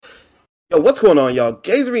Yo, what's going on, y'all?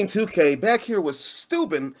 RegiRockin 2K back here with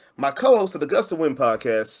Steuben, my co-host of the Gust to Win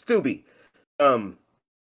podcast. Stubby, I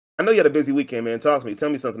know you had a busy weekend, man. Talk to me. Tell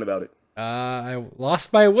me something about it. I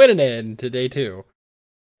lost my winning end today too.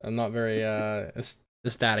 I'm not very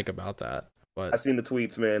ecstatic about that, but I seen the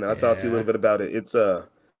tweets, man. I'll talk to you a little bit about it. It's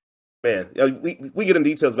man, we get in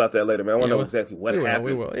details about that later, man. I want to know exactly what happened.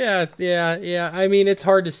 We will. Yeah. I mean, it's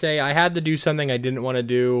hard to say. I had to do something I didn't want to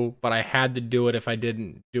do, but I had to do it. If I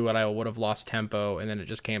didn't do it, I would have lost tempo, and then it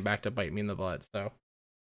just came back to bite me in the butt. So.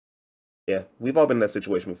 Yeah, we've all been in that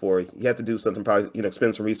situation before. You have to do something, probably,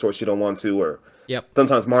 expend some resource you don't want to, or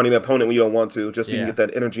sometimes marning the opponent when you don't want to, just so you can get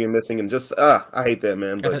that energy you're missing. And just, I hate that,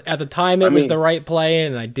 man. But at the time, it was the right play,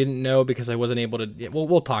 and I didn't know because I wasn't able to.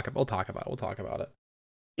 We'll talk about it.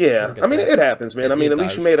 Yeah, I mean, it happens, man. At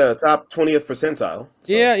least you made a top 20th percentile.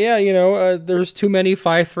 So. Yeah. There's too many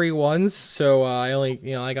 5-3-1s, so I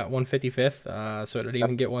only, I got 155th, so I didn't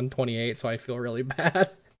even get 128, so I feel really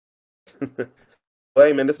bad. Well,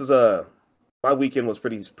 hey, man, this is my weekend was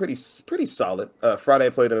pretty solid. Friday I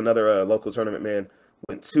played in another local tournament, man.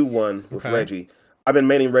 Went 2-1 with Reggie. I've been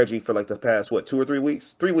maining Reggie for like the past 2 or 3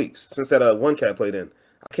 weeks? 3 weeks since that one cat played in.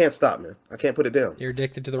 I can't stop, man. I can't put it down. You're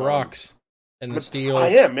addicted to the rocks and the steel. I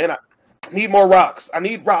am, man. I need more rocks. I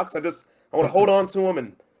need rocks. I want to hold on to them,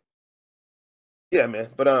 and yeah, man.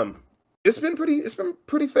 But it's been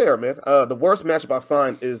pretty fair, man. The worst matchup I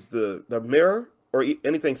find is the mirror or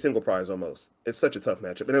anything single prize almost. It's such a tough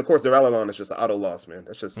matchup. And of course, the Rallalon is just an auto loss, man.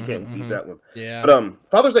 That's just, you can't beat that one. Yeah. But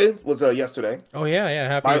Father's Day was yesterday. Oh, yeah.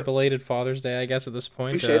 Happy belated Father's Day, I guess, at this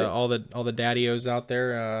point. Appreciate it. All the daddios out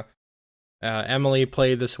there. Emily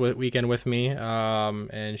played this weekend with me,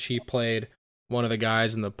 and she played one of the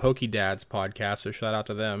guys in the Pokey Dads podcast, so shout out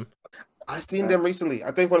to them. I seen them recently.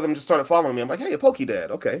 I think one of them just started following me. I'm like, hey, a Pokey Dad.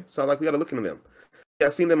 Okay. So like we got to look into them. Yeah, I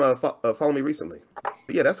seen them follow me recently.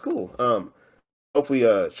 But yeah, that's cool. Hopefully,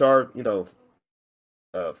 Shard,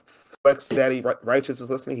 Flex Daddy Righteous is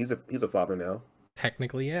listening. He's a father now.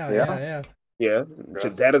 Technically, yeah. Yeah,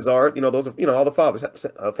 Dadazard, those are all the fathers.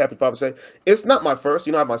 Happy Father's Day. It's not my first.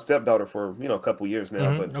 I have my stepdaughter for a couple years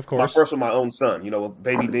now, but of course. My first with my own son.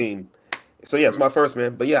 Baby Bean. So yeah, it's my first,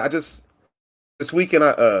 man. But yeah, this weekend,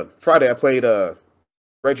 Friday, I played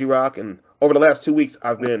RegiRock, and over the last 2 weeks,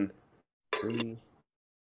 I've been 3,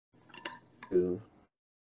 2,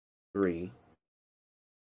 3.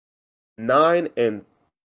 9-3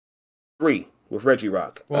 with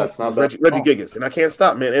RegiRock. Well, that's not bad. RegiGigas, and I can't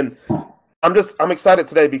stop, man. And I'm excited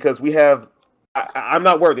today because we have. I'm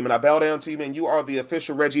not worthy, man. I bow down to you, man. You are the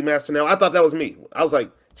official Reggie master now. I thought that was me. I was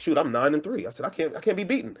like, shoot, I'm 9-3. I said, I can't be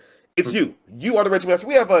beaten. It's you. You are the Reggie master.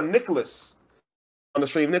 We have Nicholas on the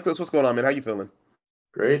stream. Nicholas, what's going on, man? How you feeling?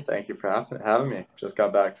 Great, thank you for having me. Just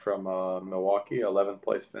got back from Milwaukee, 11th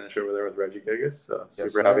place finish over there with RegiGigas. So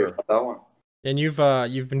super happy about that one. And you've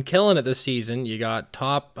been killing it this season. You got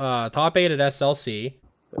top 8 at SLC,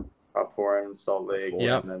 top 4 in Salt Lake,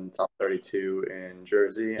 and then top 32 in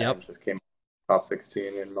Jersey, and just came top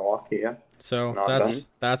 16 in Milwaukee. Yeah. So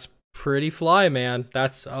that's pretty fly, man.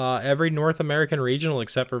 That's every North American regional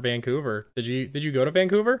except for Vancouver. Did you go to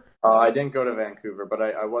Vancouver? I didn't go to Vancouver, but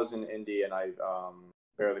I was in Indy, and I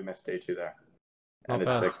barely missed day 2 there. And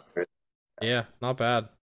it's 6th. Yeah, not bad.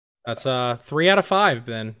 That's 3 out of 5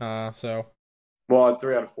 then. So. Well,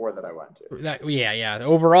 3 out of 4 that I went to. Yeah.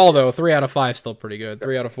 Overall, though, 3 out of 5 still pretty good.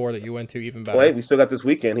 3 out of 4 that you went to, even better. Wait, we still got this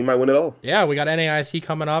weekend. He might win it all. Yeah, we got NAIC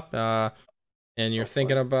coming up, and you're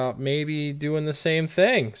thinking about maybe doing the same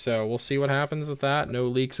thing. So we'll see what happens with that. No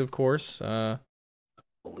leaks, of course.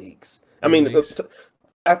 Leaks.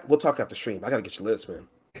 We'll talk after stream. I gotta get your list, man.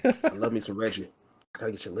 I love me some Reggie. I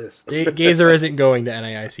gotta get your list. Gazer isn't going to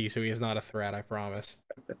NAIC, so he's not a threat. I promise.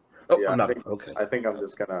 I'm not. Okay. I think I'm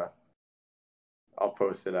just gonna. I'll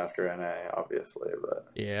post it after NA, obviously, but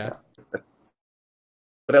yeah. But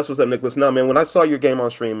that's what's up, Nicholas. No, man, when I saw your game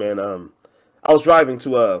on stream, man, I was driving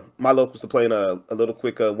to my locals to play in a little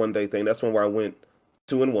quick one-day thing. That's one where I went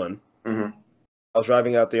 2-1. Mm-hmm. I was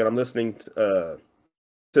driving out there, and I'm listening to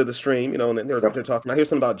the stream, and they're talking. I hear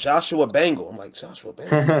something about Joshua Bangle. I'm like, Joshua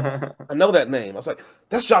Bangle? I know that name. I was like,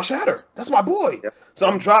 that's Josh Hatter. That's my boy. Yep. So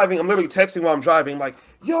I'm driving. I'm literally texting while I'm driving. I'm like,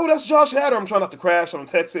 yo, that's Josh Hatter. I'm trying not to crash. I'm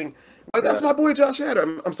texting. Like, that's my boy Josh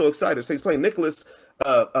Hatter. I'm so excited. So he's playing Nicholas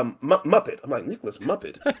Muppet. I'm like, Nicholas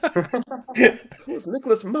Muppet? Who is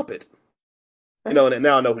Nicholas Muppet? And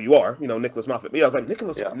now I know who you are. Nicholas Moffitt. Yeah, I was like,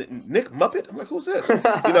 Nicholas Nick Muppet? I'm like, who's this?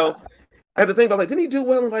 I had to think about, like, didn't he do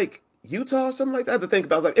well in, like, Utah or something like that? I had to think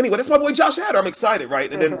about it. I was like, anyway, that's my boy Josh Hatter. I'm excited,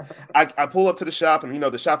 right? And then I pull up to the shop, and,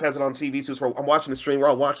 the shop has it on TV, too. So I'm watching the stream. We're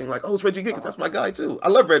all watching, like, oh, it's RegiGigas. That's my guy, too. I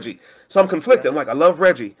love Reggie. So I'm conflicted. I'm like, I love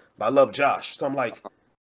Reggie, but I love Josh. So I'm like,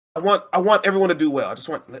 I want everyone to do well. I just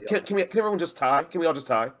want can everyone just tie? Can we all just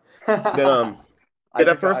tie? Then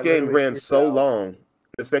that first game ran so long.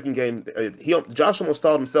 The second game, Josh almost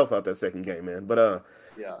stalled himself out that second game, man. But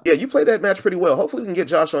yeah, you played that match pretty well. Hopefully we can get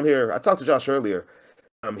Josh on here. I talked to Josh earlier.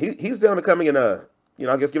 He's down to coming in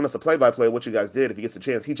I guess giving us a play-by-play of what you guys did if he gets a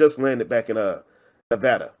chance. He just landed back in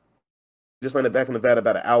Nevada. Just landed back in Nevada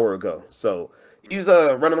about an hour ago. So he's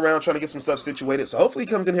running around trying to get some stuff situated. So hopefully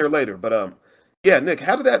he comes in here later. But yeah, Nick,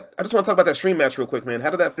 I just want to talk about that stream match real quick, man. How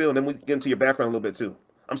did that feel? And then we can get into your background a little bit too.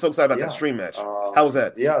 I'm so excited about that stream match. How was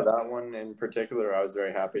that? Yeah, that one in particular, I was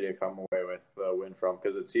very happy to come away with the win from,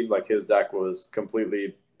 because it seemed like his deck was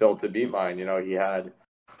completely built to beat mine. You know, he had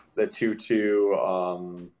the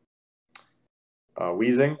 2/2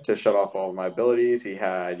 Wheezing to shut off all of my abilities. He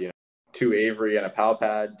had, 2 Avery and a Pal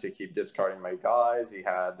Pad to keep discarding my guys. He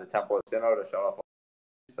had the Temple of Sinnoh to shut off all.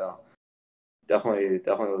 So definitely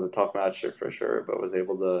was a tough match for sure, but was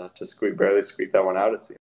able to barely squeak that one out, it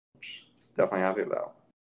seems, which I was definitely happy about.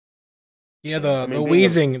 Yeah, the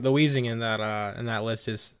wheezing in that list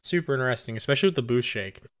is super interesting, especially with the boost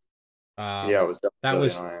shake. Yeah, it was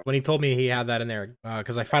annoying. When he told me he had that in there,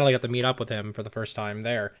 because I finally got to meet up with him for the first time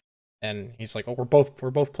there, and he's like, "Oh, we're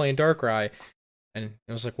both playing Darkrai," and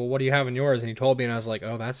I was like, "Well, what do you have in yours?" And he told me, and I was like,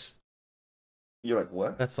 "Oh, that's." You're like,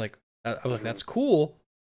 what? That's like, I was like, "That's cool.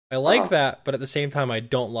 I like that," but at the same time, I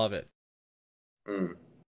don't love it.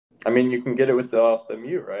 I mean, you can get it with off the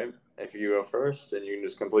mute, right? If you go first, and you can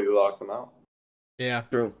just completely lock them out. Yeah,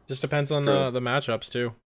 true. Just depends on the matchups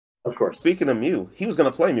too. Of course. Speaking of Mew, he was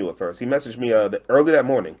gonna play Mew at first. He messaged me early that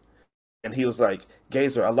morning, and he was like,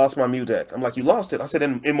 "Gazer, I lost my Mew deck." I'm like, "You lost it?" I said,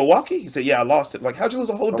 "In Milwaukee?" He said, "Yeah, I lost it." Like, how'd you lose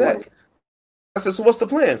a whole deck? I said, "So what's the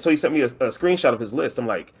plan?" So he sent me a screenshot of his list. I'm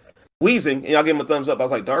like, Wheezing, and I gave him a thumbs up. I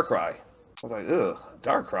was like, Darkrai. I was like, ugh,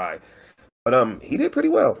 Darkrai. But he did pretty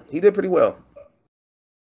well.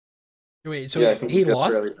 Wait, so he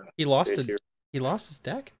lost his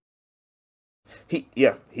deck?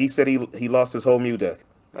 He said he lost his whole Mew deck.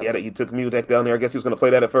 He took Mew deck down there. I guess he was going to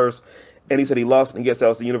play that at first, and he said he lost, and I guess that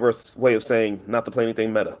was the universe's way of saying not to play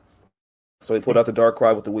anything meta. So he pulled out the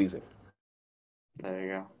Darkrai with the Wheezing. There you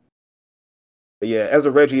go. But yeah, as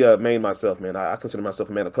a Reggie main myself, man, I consider myself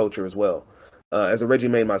a man of culture as well. As a Reggie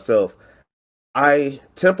main myself,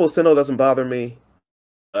 Temple Sinnoh doesn't bother me.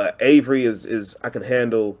 Avery is I can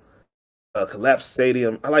handle. Collapsed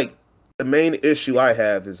Stadium. I like the main issue I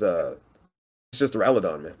have is it's just the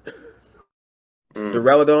Duraludon, man. The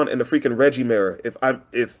Duraludon and the freaking Regimirror.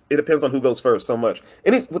 If it depends on who goes first so much.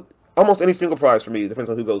 Almost any single prize for me depends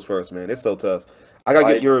on who goes first, man. It's so tough. I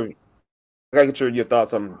gotta get your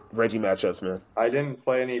thoughts on Reggie matchups, man. I didn't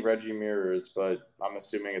play any Regimirrors, but I'm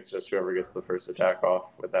assuming it's just whoever gets the first attack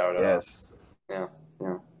off without. Yes. Yeah.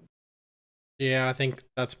 Yeah, I think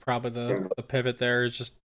that's probably the pivot there. Is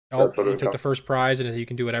just you took the first prize, and if you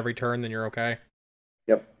can do it every turn, then you're okay.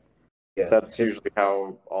 Yep. Yeah, that's usually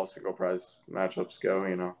how all single prize matchups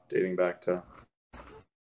go. Dating back to.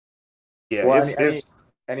 Yeah, well, it's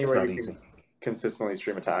anywhere you can consistently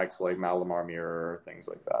stream attacks like Malamar Mirror or things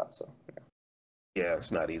like that. So. Yeah,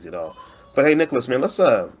 it's not easy at all. But hey, Nicholas, man, let's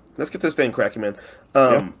get this thing cracking, man.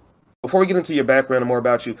 Before we get into your background and more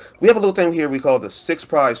about you, we have a little thing here we call the 6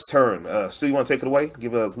 prize turn. Stu, you want to take it away?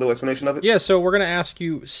 Give a little explanation of it? Yeah, so we're going to ask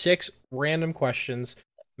you 6 random questions,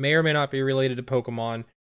 may or may not be related to Pokemon,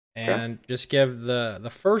 and just give the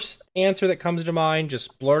first answer that comes to mind.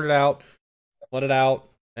 Just blurt it out, let it out,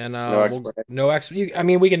 and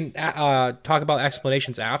we can talk about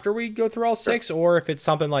explanations after we go through all 6, or if it's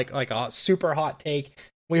something like a super hot take,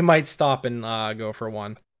 we might stop and go for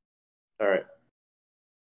one. All right.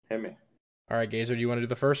 Hit me. All right, Gazer, do you want to do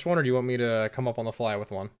the first one, or do you want me to come up on the fly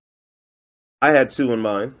with one? I had 2 in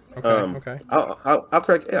mind. Okay. I'll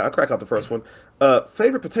crack out the first one.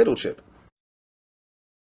 Favorite potato chip?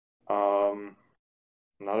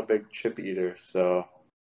 Not a big chip eater, so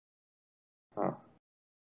I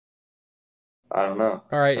don't know.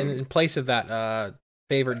 All right, and in place of that,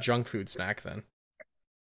 favorite junk food snack then?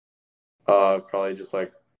 Probably just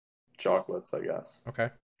like chocolates, I guess. Okay,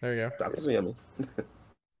 there you go. Chocolates are yummy.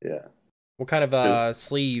 Yeah. What kind of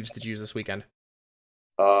sleeves did you use this weekend?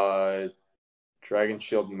 Dragon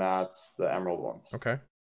Shield mats, the emerald ones. Okay.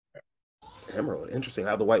 Emerald, interesting. I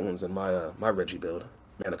have the white ones in my my Reggie build.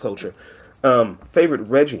 Man of culture. Favorite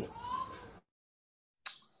Reggie?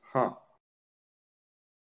 Huh.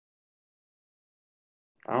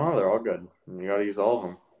 I don't know. They're all good. You got to use all of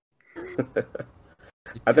them.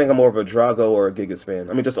 I think I'm more of a Drago or a Gigas fan.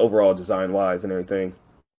 I mean, just overall design-wise and everything.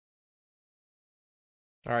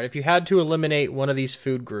 All right, if you had to eliminate one of these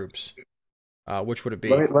food groups, Which would it be?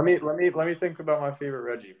 Let me think about my favorite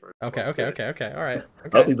Reggie first. Okay. All right. Okay.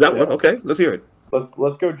 Oh, he's got one. Okay, let's hear it.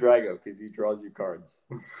 Let's go Drago because he draws you cards.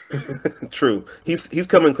 True. He's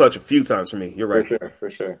come in clutch a few times for me. You're right. For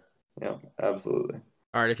sure. Yeah, absolutely.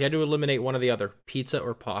 All right. If you had to eliminate one or the other, pizza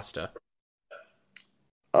or pasta?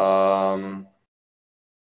 I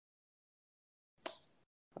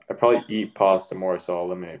probably eat pasta more, so I'll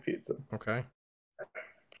eliminate pizza. Okay.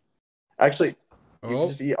 Actually, you can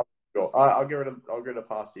just eat. I'll get rid of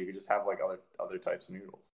pasta. You could just have like other types of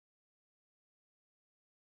noodles.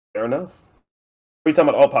 Fair enough. What are you talking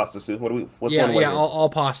about? All pasta, Sue? What's one way? Yeah, all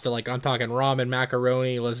pasta. Like I'm talking ramen,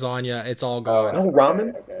 macaroni, lasagna. It's all gone. No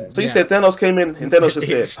ramen. Okay. So you said Thanos came in and Thanos just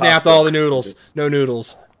said snapped all the noodles. No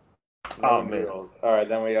noodles. Oh man. Noodles. All right,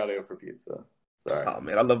 then we gotta go for pizza. Sorry. Oh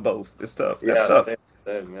man, I love both. It's tough. That's tough.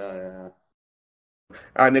 Yeah. All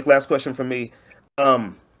right, Nick. Last question from me.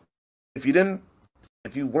 If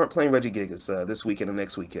you weren't playing RegiGigas this weekend or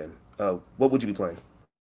next weekend, what would you be playing?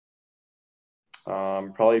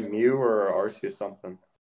 Probably Mew or Arceus something.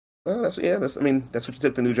 Well, that's what you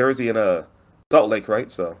took to New Jersey and Salt Lake, right?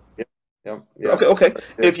 So. Yep. Okay.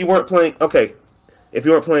 If you couldn't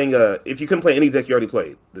play any deck you already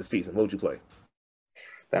played this season, what would you play?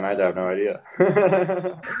 Then I'd have no idea.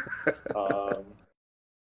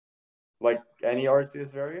 Like any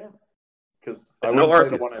Arceus variant? Because I wouldn't play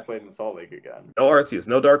the one I played in Salt Lake again. No Arceus.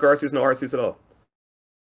 No Dark Arceus. No Arceus at all.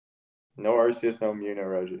 No Arceus, no Mew, no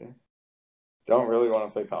Reggie. Don't really want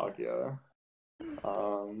to play Palkia.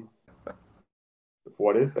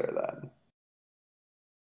 What is there then?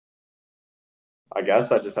 I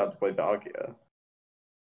guess I just have to play Palkia.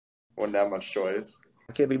 Wouldn't have much choice.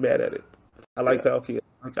 I can't be mad at it. I like Palkia.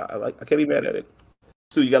 I can't be mad at it.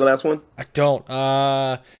 Sue, you got a last one? I don't.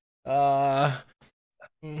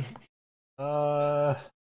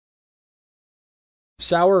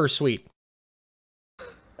 Sour or sweet?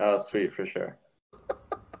 Sweet for sure.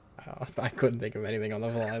 I couldn't think of anything on the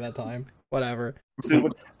fly that time. Whatever. Sue,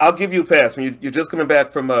 I'll give you a pass. When you're just coming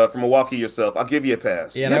back from Milwaukee yourself, I'll give you a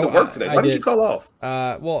pass. Yeah, you had to work today. Why did you call off?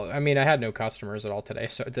 Well, I mean, I had no customers at all today,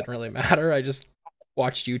 so it didn't really matter. I just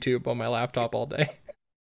watched YouTube on my laptop all day.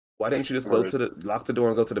 Why didn't you just lock the door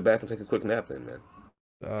and go to the back and take a quick nap then, man?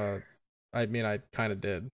 I mean, I kind of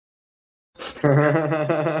did.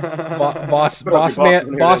 Boss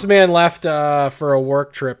man left for a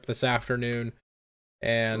work trip this afternoon,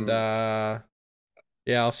 and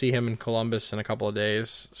yeah, I'll see him in Columbus in a couple of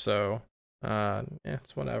days. So yeah,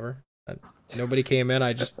 it's whatever. Nobody came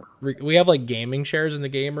in. We have like gaming chairs in the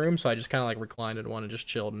game room, so I just kind of like reclined in one and just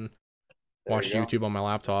chilled and watched YouTube on my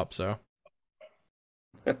laptop. So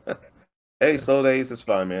hey, slow days, it's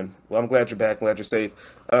fine, man. Well, I'm glad you're back. Glad you're safe.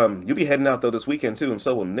 You'll be heading out though this weekend too, and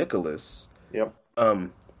so will Nicholas. Yep.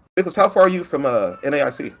 Nicholas, how far are you from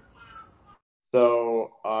NAIC?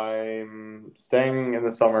 So I'm staying in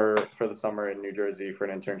the summer in New Jersey for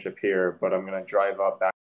an internship here, but I'm gonna drive up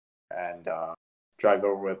back and drive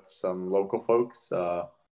over with some local folks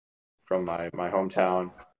from my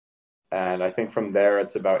hometown. And I think from there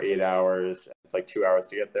it's about 8 hours. It's like 2 hours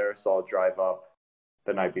to get there, so I'll drive up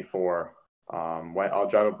the night before. I'll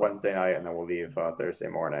drive up Wednesday night, and then we'll leave Thursday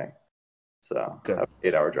morning. So okay.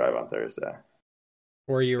 8-hour drive on Thursday.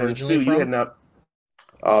 Where are you originally from? You heading out?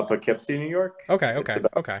 Poughkeepsie, New York. Okay. 2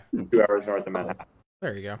 hours north of Manhattan.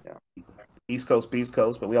 There you go. Yeah. East Coast,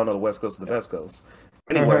 but we all know the West Coast is the best coast.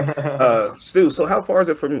 Anyway, Stu, so how far is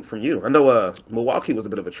it from you? I know Milwaukee was a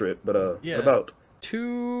bit of a trip, but what about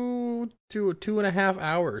 2.5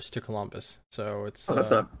 hours to Columbus, so it's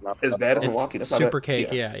that's not as bad as Milwaukee. That's super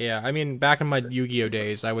cake. Yeah. I mean, back in my Yu-Gi-Oh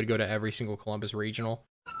days, I would go to every single Columbus regional,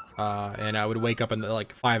 and I would wake up at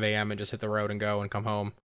like 5 a.m. and just hit the road and go and come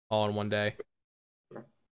home all in one day.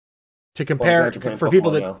 To compare, for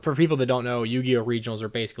people that don't know, Yu-Gi-Oh regionals are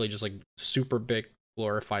basically just like super big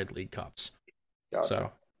glorified league cups. Gotcha.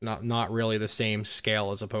 So not really the same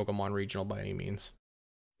scale as a Pokemon regional by any means.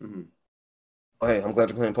 Mm-hmm. Oh, hey, I'm glad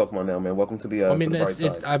you're playing Pokemon now, man. Welcome to the to the bright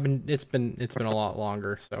side. It's been a lot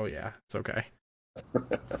longer, so yeah, it's okay.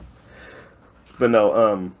 But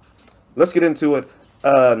no, let's get into it.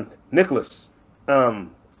 Nicholas,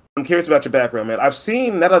 I'm curious about your background, man. I've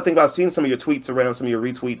seen some of your tweets around, some of your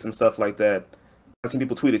retweets and stuff like that. I've seen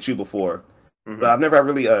people tweet at you before, but I've never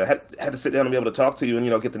really had to sit down and be able to talk to you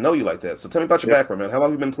and get to know you like that. So tell me about your background, man. How long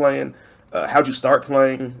have you been playing? How'd you start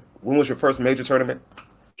playing? When was your first major tournament?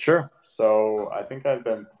 Sure. So I think I've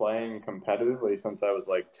been playing competitively since I was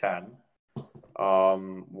like 10.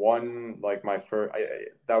 Won like my first.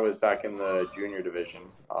 That was back in the junior division.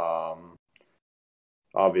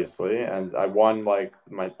 Obviously, and I won like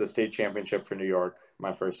the state championship for New York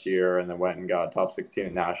my first year, and then went and got top 16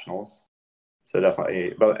 at nationals. So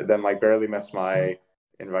definitely, but then like barely missed my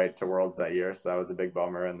invite to Worlds that year, so that was a big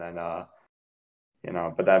bummer. And then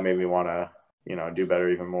but that made me want to do better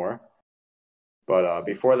even more. But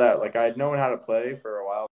before that, like I had known how to play for a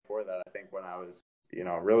while before that. I think when I was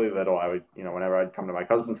really little, I would whenever I'd come to my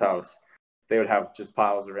cousin's house, they would have just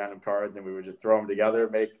piles of random cards, and we would just throw them together,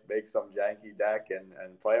 make some janky deck,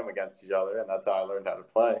 and play them against each other, and that's how I learned how to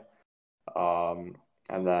play.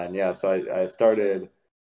 And then so I started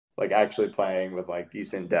like actually playing with like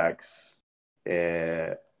decent decks,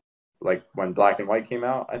 like when Black and White came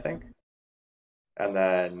out, I think. And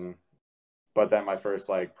then, but then my first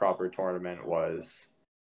like proper tournament was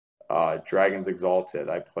Dragons Exalted.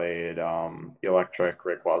 I played Electric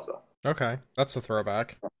Rayquaza. Okay, that's a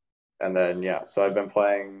throwback. And then so I've been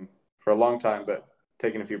playing for a long time, but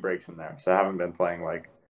taking a few breaks in there. So I haven't been playing like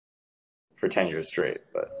for 10 years straight.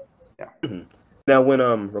 But yeah. Mm-hmm. Now, when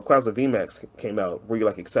Rayquaza VMAX came out, were you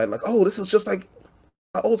like excited? Like, oh, this is just like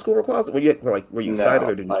old school Rayquaza. Were you excited,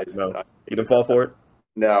 or did you didn't fall for it?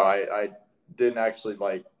 No, I didn't actually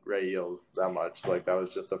like Ray Eels that much. Like that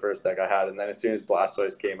was just the first deck I had, and then as soon as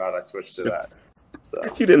Blastoise came out, I switched to that. So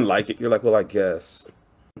you didn't like it. You're like, well, I guess.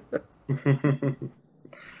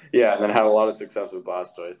 Yeah, and then had a lot of success with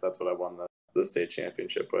Blastoise. That's what I won the state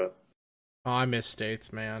championship with. Oh, I miss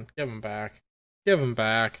states, man. Give them back. Give them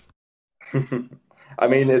back. I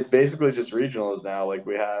mean, it's basically just regionals now. Like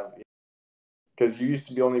we have, because you used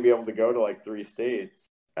to only be able to go to like 3 states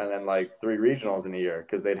and then like 3 regionals in a year,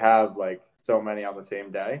 because they'd have like so many on the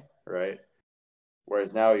same day, right?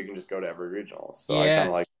 Whereas now you can just go to every regional. So I kind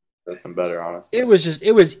of like the system better, honestly. It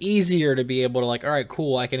was easier to be able to like, all right,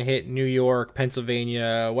 cool, I can hit New York,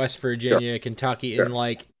 Pennsylvania, West Virginia, Kentucky, and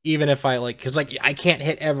like even if I like, because like I can't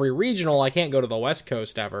hit every regional, I can't go to the West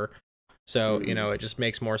Coast ever. So, it just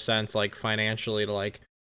makes more sense, like, financially to, like,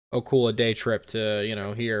 oh, cool, a day trip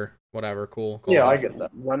to, here, whatever, cool. Yeah, I get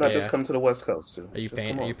that. Why not just come to the West Coast, too? Are you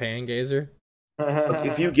paying, Gazer? Look,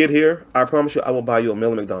 if you get here, I promise you, I will buy you a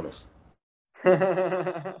meal at McDonald's.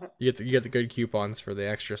 You get the good coupons for the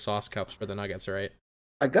extra sauce cups for the nuggets, right?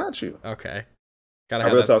 I got you. Okay. Gotta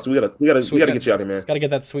have that. We gotta get you out here, man. Gotta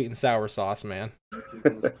get that sweet and sour sauce, man.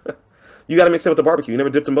 You gotta mix it with the barbecue. You never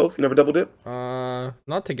dipped them both? You never double dip?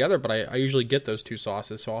 Not together, but I usually get those 2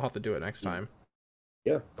 sauces, so I'll have to do it next time.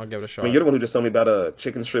 Yeah, I'll give it a shot. I mean, you're the one who just told me about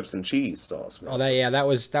chicken strips and cheese sauce, man. Oh, that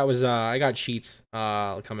was I got sheets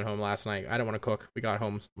coming home last night. I didn't want to cook. We got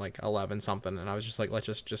home like 11 something, and I was just like,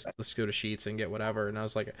 let's go to Sheets and get whatever. And I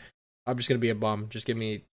was like, I'm just gonna be a bum. Just give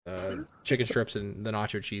me chicken strips and the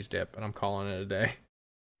nacho cheese dip, and I'm calling it a day.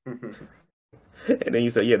 And then you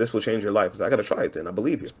said, yeah, this will change your life. So I gotta try it then. I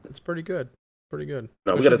believe you. It's pretty good. Pretty good.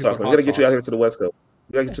 No, we gotta talk, man. We gotta get you out here to the West Coast.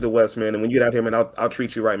 We gotta get you to the West, man. And when you get out here, man, I'll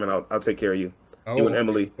treat you right, man. I'll take care of you. Oh. You and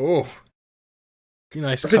Emily. Oh.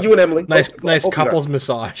 Nice. I said you and Emily. Nice couples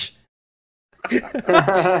massage. There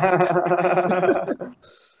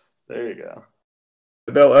you go.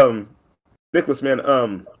 No, Nicholas,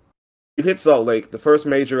 man, you hit Salt Lake, the first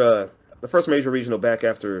major regional back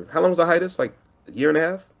after, how long was the hiatus? Like a year and a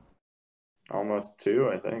half? Almost 2,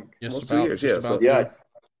 I think. Almost 2 years, yeah. So,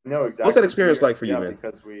 no, exactly. What's that experience like for you, man?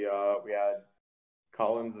 Because we had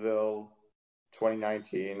Collinsville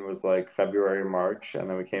 2019 was like February, March, and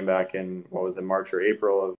then we came back in, March or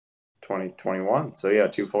April of 2021. So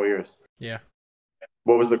 2 full years. Yeah.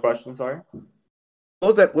 What was the question? Sorry.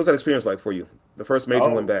 What was that experience like for you? The first major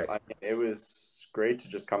went back. I mean, it was great to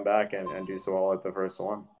just come back and do so well at the first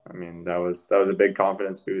one. I mean, that was a big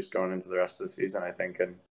confidence boost going into the rest of the season, I think,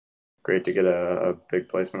 and great to get a big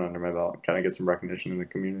placement under my belt, kind of get some recognition in the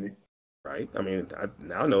community. Right. I mean,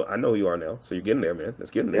 I know who you are now, so you're getting there, man. Let's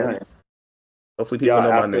get in there. Yeah. Hopefully people know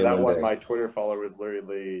my name. After that one, my Twitter followers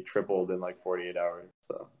literally tripled in like 48 hours.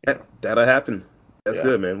 So that'll happen. That's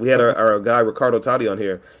good, man. We had our guy Ricardo Tati on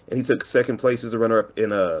here, and he took second place as a runner-up in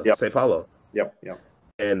Sao Paulo. Yep.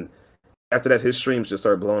 And after that, his streams just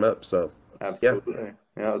started blowing up. So absolutely,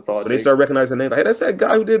 yeah, that's all. But they start recognizing names. Like, hey, that's that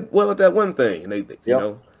guy who did well at that one thing, and they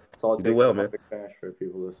it's all it do well, man. Finish for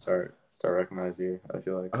people to start recognizing you. I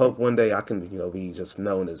feel like. I hope one day I can, be just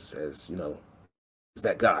known as as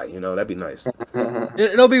that guy. That'd be nice.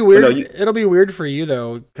 It'll be weird. It'll be weird for you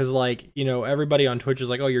though, because everybody on Twitch is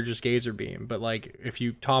like, oh, you're just Gazer Beam, but like if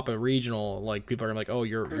you top a regional, like people are gonna be like, oh,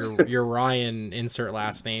 you're Ryan. Insert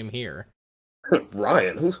last name here.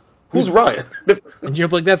 Ryan, who's Ryan? And you're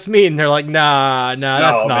like, that's me, and they're like, nah,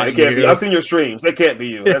 that's not it can't you. be. I've seen your streams. It can't be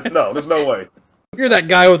you. There's no way. You're that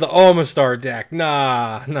guy with the Omastar deck.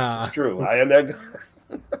 Nah. It's true. I am that guy.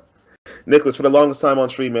 Nicholas, for the longest time on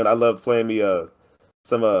stream, man, I loved playing me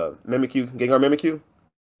some Mimikyu, Gengar Mimikyu,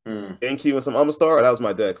 GameCube, and some Omastar. That was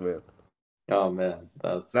my deck, man. Oh man,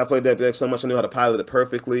 that's. And I played that deck so much I knew how to pilot it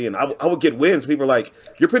perfectly, and I would get wins. People were like,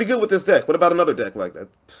 "You're pretty good with this deck. What about another deck like that?"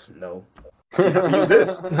 No, I can use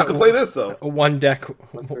this. I can play this though. One deck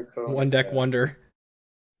wonder.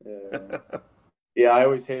 Yeah. Yeah, I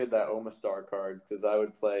always hated that Omastar card because I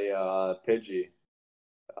would play Pidgey.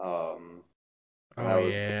 Oh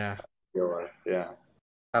yeah. Yeah.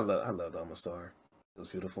 I loved Almastar. It was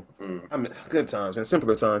beautiful. Mm. I mean, good times, man.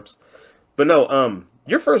 Simpler times. But no,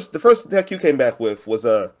 the first deck you came back with was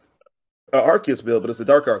a Arceus build, but it's a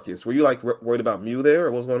Dark Arceus. Were you like worried about Mew there,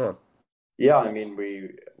 or what was going on? Yeah, I mean,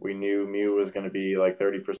 we knew Mew was going to be like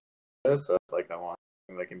 30%, so it's like I want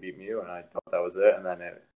something that can beat Mew, and I thought that was it. And then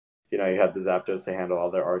you had the Zapdos to handle all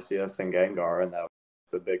their Arceus and Gengar, and that was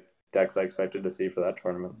the big decks I expected to see for that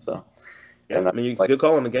tournament. So yeah, and I mean, you could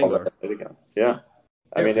call him the Gengar. Against. Yeah,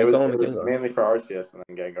 I mean, it was mainly for Arceus, and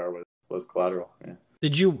then Gengar was collateral. Yeah.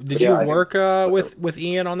 Did you work with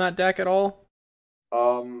Ian on that deck at all?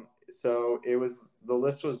 So the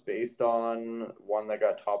list was based on one that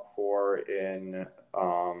got top 4 in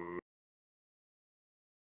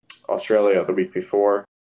Australia the week before.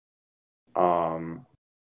 But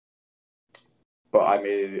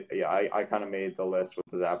I kind of made the list with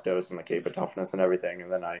the Zapdos and the Cape of Toughness and everything,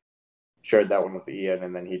 and then I shared that one with Ian,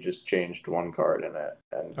 and then he just changed one card in it.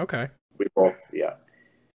 And okay, we both,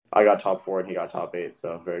 I got top 4 and he got top 8,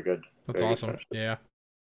 so very good. That's very awesome. Good Yeah.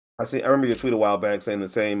 I remember your tweet a while back saying the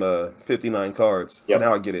same 59 cards. So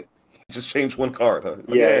now I get it. You just changed one card, huh?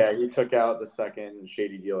 Yeah, you took out the second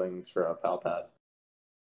Shady Dealings for a Palpad.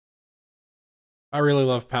 I really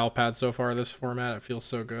love Palpad so far this format. It feels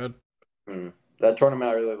so good. That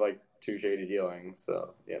tournament I really liked 2 Shady Dealings,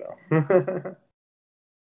 so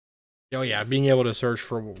Oh yeah, being able to search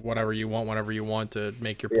for whatever you want, whenever you want to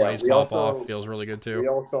make your plays pop off feels really good too. We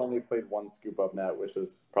also only played one scoop up net, which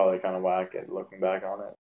was probably kind of whack at looking back on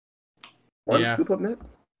it. One scoop up net?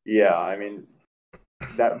 Yeah, I mean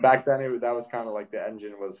that back then that was kind of like the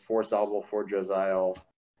engine was 4 Salvo, 4 Josiah,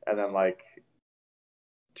 and then like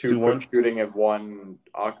 2 quick shooting and 1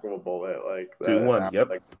 Aqua Bullet, like 2-1. Yep.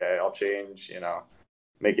 Like, okay, I'll change,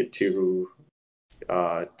 make it 2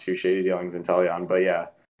 Shady Dealings and Teleon, but yeah.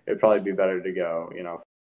 It'd probably be better to go,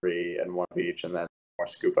 3 and 1 of each, and then more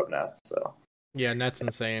scoop up nets. So yeah, net's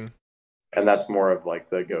insane, and that's more of like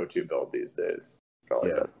the go-to build these days.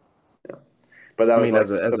 Yeah. But that was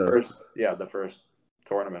the first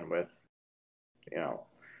tournament with,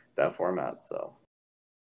 that format. So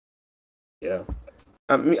yeah,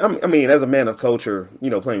 I mean, as a man of culture,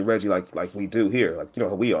 playing Reggie like we do here, like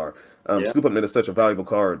how we are. Scoop Up Net is such a valuable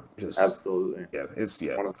card. Absolutely. Yeah,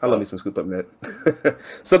 I love me some Scoop Up Net.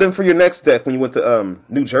 So then for your next deck, when you went to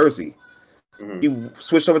New Jersey, you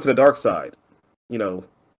switched over to the dark side. You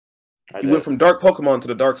went from dark Pokemon to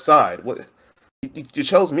the dark side. What you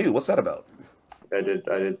chose Mew? What's that about? I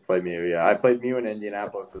did play Mew. Yeah, I played Mew in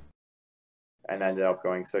Indianapolis, and ended up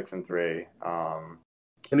going 6-3. And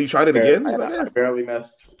you tried it again? I barely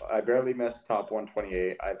missed top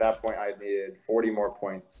 128. At that point, I needed 40 more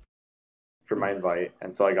points for my invite,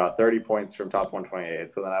 and so I got 30 points from top 128.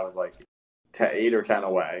 So then I was like 8 or 10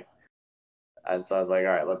 away, and so I was like,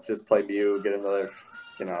 all right, let's just play Mew, get another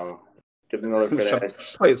finish,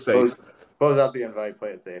 play it safe, close out the invite, play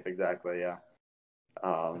it safe. Exactly, yeah.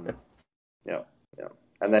 Yeah.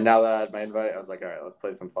 And then now that I had my invite, I was like, all right, let's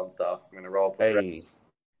play some fun stuff. I'm gonna roll.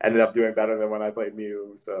 Ended up doing better than when I played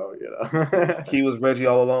Mew, so He was Reggie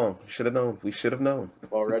all along. Should have known. We should have known.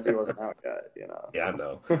 Well, Reggie wasn't out yet, So. Yeah, I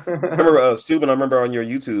know. I remember Subin. I remember on your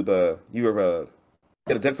YouTube, you were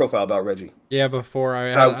had a deck profile about Reggie. Yeah, before I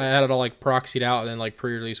had it all like proxied out, and then like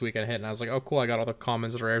pre-release weekend hit, and I was like, oh cool, I got all the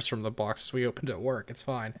commons and rares from the box we opened at work. It's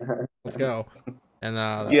fine. Let's go.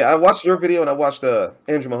 And yeah, I watched your video and I watched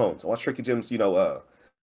Andrew Mahomes. I watched Tricky Jim's pre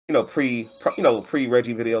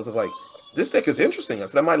Reggie videos. I was like, this deck is interesting. I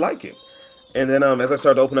said I might like it. And then as I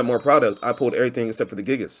started to open up more product, I pulled everything except for the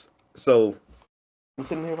Gigas. So I'm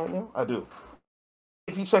sitting here right now. I do.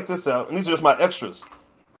 If you check this out, and these are just my extras.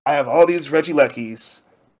 I have all these Reggie Leckies.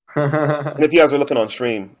 And if you guys are looking on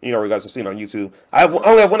stream, you guys are seeing on YouTube. I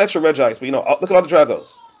only have one extra Regice, but look at all the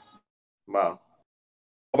Dragos. Wow.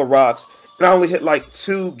 All the rocks. And I only hit like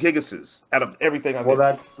 2 Gigases out of everything I've hit.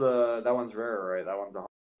 That one's rare, right? That one's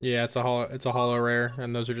yeah, it's a holo rare,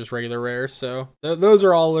 and those are just regular rares. So those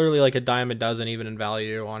are all literally like a dime a dozen, even in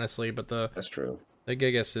value, honestly. But that's true. The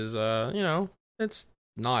Gigas is it's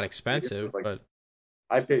not expensive, but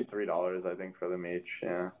I paid $3, I think, for the Mage.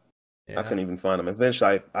 Yeah. I couldn't even find them.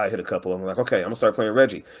 Eventually, I hit a couple. I'm like, okay, I'm gonna start playing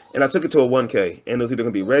Reggie, and I took it to a 1K, and it was either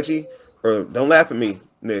gonna be Reggie or don't laugh at me,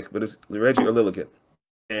 Nick, but it's Reggie or Lilligant,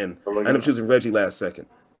 and I ended up choosing Reggie last second.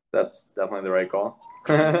 That's definitely the right call.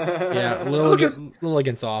 Yeah,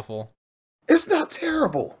 Lilligant's awful. It's not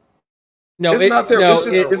terrible. No, it's not terrible.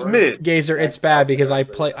 It's mid. Gazer, it's bad because I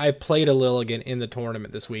played a Lilligant in the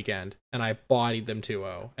tournament this weekend, and I bodied them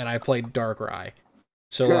 2-0, and I played Darkrai.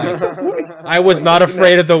 So like, I was not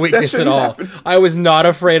afraid of the weakness at all. I was not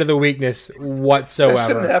afraid of the weakness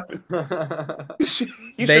whatsoever. That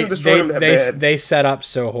shouldn't happen. They set up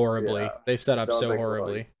so horribly. Yeah, they set up so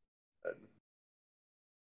horribly.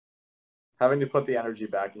 Having to put the energy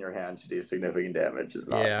back in your hand to do significant damage is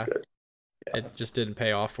not good. Yeah. It just didn't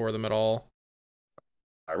pay off for them at all.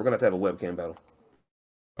 All right, we're going to have a webcam battle.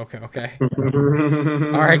 Okay. All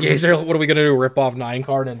right, Gazer, what are we going to do? Rip off 9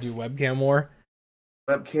 card and do webcam war?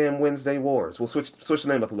 Webcam Wednesday Wars. We'll switch the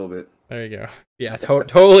name up a little bit. There you go. Yeah,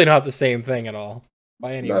 totally not the same thing at all.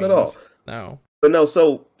 By any means. Not at all. No. But no,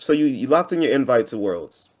 so you locked in your invite to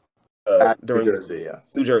Worlds. During New Jersey,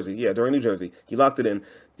 yes. New Jersey, yeah, during New Jersey. You locked it in.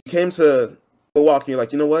 You came to Milwaukee, you're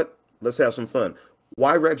like, you know what? Let's have some fun.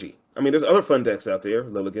 Why Reggie? I mean, there's other fun decks out there,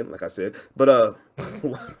 Lilligant, like I said. But I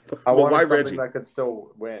wanted why something Reggie? that could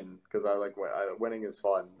still win, because I like winning is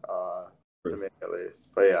fun, to me at least.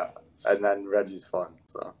 But yeah, and then Reggie's fun,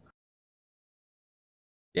 so.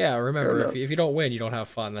 Yeah, remember, if you don't win, you don't have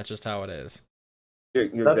fun. That's just how it is. You're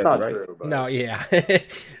That's exactly not right. true. But... No, yeah.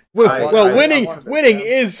 Winning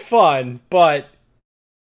is fun, but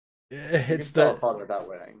it's the fun without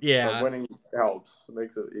winning. Yeah, but winning helps. It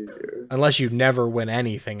makes it easier. Unless you never win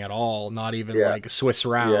anything at all, not even like Swiss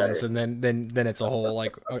rounds, and then it's a whole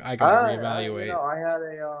like I gotta reevaluate. I had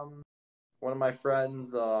a one of my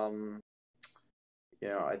friends. I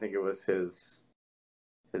think it was his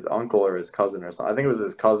uncle or his cousin or something. I think it was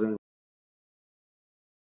his cousin.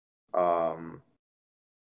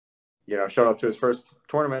 Showed up to his first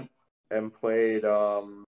tournament and played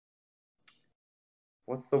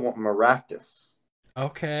what's the one? Maractus.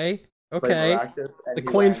 Okay. Maractus, the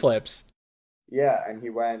coin flips. Yeah, and he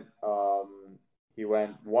went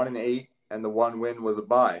 1-8, and the one win was a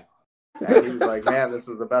bye. And he was like, "Man, this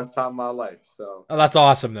was the best time of my life." So. Oh, that's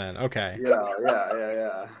awesome then. Okay.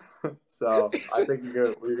 Yeah. So I think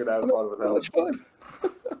we're gonna have fun with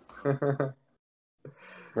that.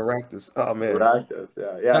 Maractus. Oh man. Maractus.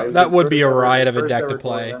 Yeah. That would be a riot of a deck to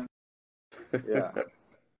play. Yeah.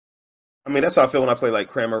 I mean, that's how I feel when I play like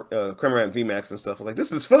Cramorant VMAX and stuff. I'm like,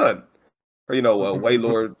 this is fun. Or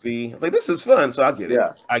Waylord V. Like, this is fun. So I get it.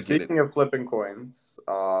 Yeah. I get Speaking of flipping coins,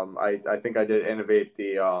 I think I did innovate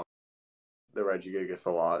the RegiGigas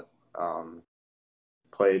a lot.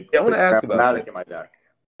 Played. Yeah, I want to ask about that in my deck.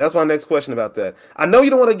 That's my next question about that. I know you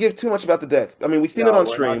don't want to give too much about the deck. I mean, we've seen it on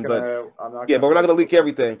stream, but we're not going to leak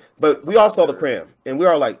everything. But we all saw the cram, and we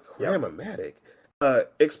are like, Cram-o-matic.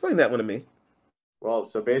 Explain that one to me. Well,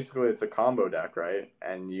 so basically it's a combo deck, right?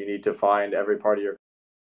 And you need to find every part of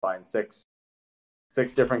find six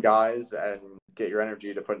different guys and get your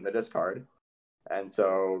energy to put in the discard. And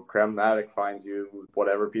so Cram-o-matic finds you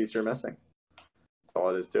whatever piece you're missing. That's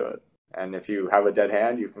all it is to it. And if you have a dead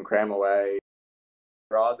hand, you can cram away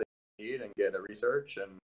draw that you need and get a research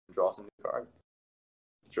and draw some new cards.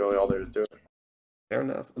 That's really all there is to it. Fair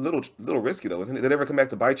enough. A little risky though, isn't it? Did it ever come back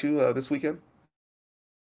to bite you this weekend?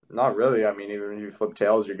 Not really. I mean, even if you flip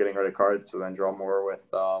tails, you're getting rid of cards to then draw more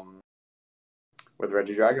with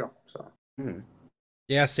RegiDrago. So.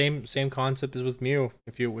 Yeah, same concept as with Mew.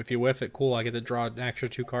 If you whiff it, cool. I get to draw an extra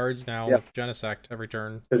 2 cards now with Genesect every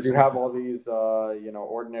turn. Because you have all these,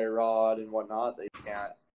 Ordinary Rod and whatnot that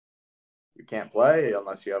you can't play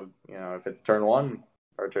unless you have, if it's turn 1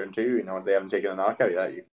 or turn 2, if they haven't taken a knockout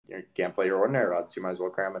yet, you can't play your Ordinary Rod, so you might as well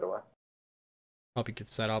cram it away. Help you get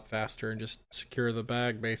set up faster and just secure the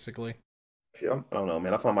bag, basically. Yep. I don't know,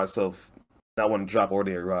 man. I find myself not wanting to drop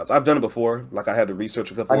Ordinary Rods. I've done it before. Like, I had to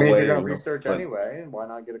research a couple of ways. If you're going to research anyway, why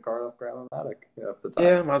not get a card off Cram-o-matic?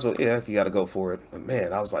 Yeah, might as well. Yeah, if you got to go for it. But,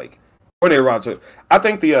 man, I was like, Ordinary Rods. I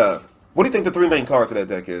think what do you think the 3 main cards of that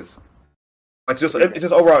deck is? Like, just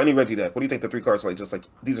overall, any Reggie deck. What do you think the 3 cards are like?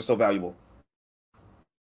 These are so valuable.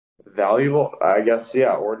 Valuable? I guess,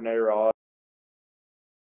 yeah. Ordinary Rod.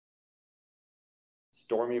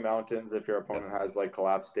 Stormy Mountains, if your opponent has, like,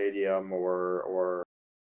 Collapse Stadium or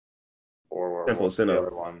Temple of Sinnoh. The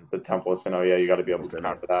other one, the Temple of Sinnoh, you got to be able to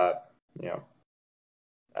counter that.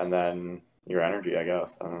 And then your energy, I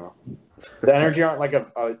guess. I don't know. The energy aren't like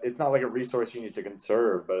it's not like a resource you need to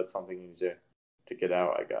conserve, but it's something you need to get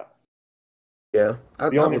out, I guess. Yeah,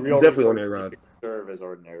 the only real definitely Ordinary Rod. Serve is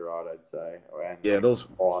Ordinary Rod, I'd say. And those.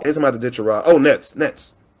 Anytime I have to ditch a rod. Oh, Nets,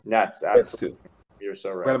 absolutely. Too. You're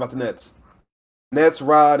so right. Right about the Nets. Nets,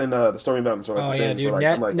 Rod, and the Stormy Mountains. Oh yeah, dude.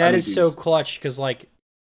 Net is so clutch because like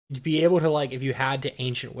to be able to if you had to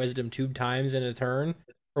Ancient Wisdom 2 times in a turn,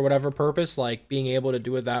 for whatever purpose, like being able to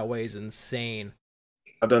do it that way is insane.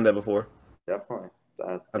 I've done that before. Definitely.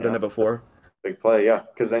 I've done that before. Big play, yeah.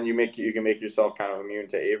 Because then you can make yourself kind of immune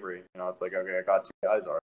to Avery. You know, it's like, okay, I got 2 guys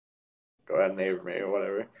already. Go ahead and Avery me or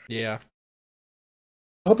whatever. Yeah.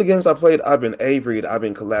 All the games I played, I've been Avery'd, I've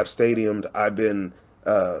been collapsed stadiumed, I've been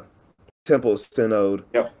Temple Synod.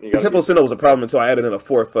 Yep. Temple Synod was a problem until I added in a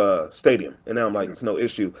 4th stadium, and now I'm like, it's no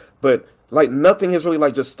issue. But like nothing has really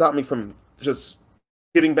like just stopped me from just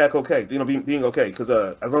getting back okay. You know, being okay because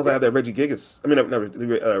as long as I have that Reggie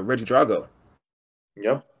Drago.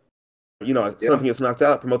 Yep. You know, something gets knocked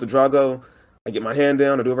out, promote the Drago, I get my hand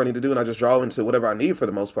down or do whatever I need to do, and I just draw into whatever I need for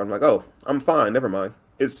the most part. I'm like, oh, I'm fine, never mind.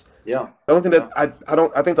 It's the only thing that I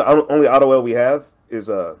think the only auto L we have is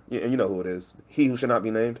and you know who it is. He who should not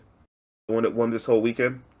be named. The one that won this whole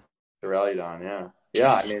weekend. The Rallydown, yeah.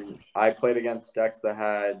 Yeah, I mean, I played against decks that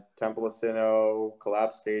had Temple of Sinnoh,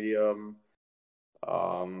 Collapse Stadium,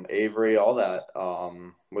 Avery, all that.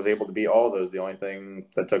 Was able to beat all of those. The only thing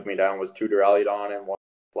that took me down was 2 Duraludon and 1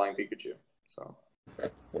 Flying Pikachu. So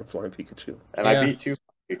 1 Flying Pikachu. And I beat 2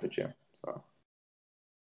 Pikachu. So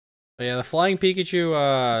yeah, the Flying Pikachu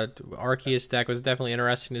Arceus deck was definitely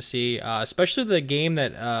interesting to see, especially the game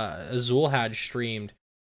that Azul had streamed,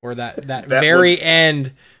 where that very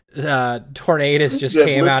end Tornadus just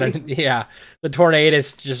came out, and the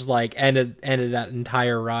Tornadus just like ended that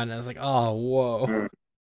entire run. I was like, oh, whoa.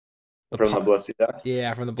 From the Blissey deck?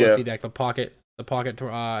 Yeah, from the Blissey deck. The pocket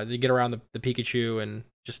you get around the Pikachu and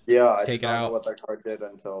just take it out. I did not know what that card did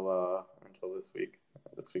until this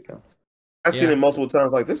weekend. I've seen it multiple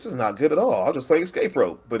times. Like, this is not good at all. I'll just play Escape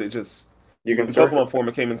Rope, but it just the Pokemon form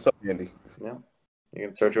it came in so handy. Yeah, you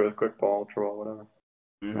can search it with Quick Ball, Ultra Ball, whatever.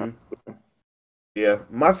 Mm-hmm. Yeah,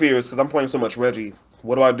 my fear is because I'm playing so much Reggie.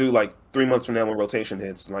 What do I do like 3 months from now when rotation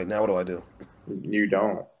hits? Like, now what do I do? You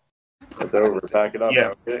don't. It's over. Pack it up.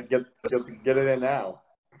 Yeah. Get it in now.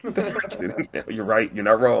 You're right. You're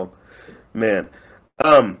not wrong, man.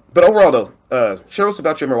 But overall, though, share us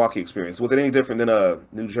about your Milwaukee experience. Was it any different than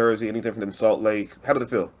New Jersey? Any different than Salt Lake? How did it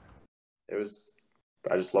feel? It was.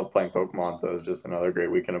 I just love playing Pokemon, so it was just another great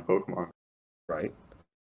weekend of Pokemon. Right.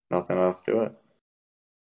 Nothing else to it.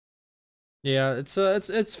 Yeah,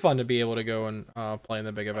 it's fun to be able to go and play in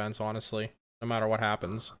the big events. Honestly, no matter what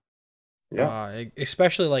happens. Yeah.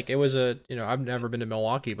 Especially like it was I've never been to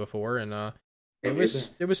Milwaukee before, and it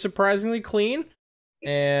was surprisingly clean.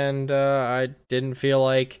 And I didn't feel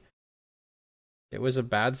like it was a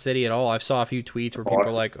bad city at all. I saw a few tweets where people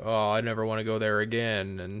were like, "Oh, I never want to go there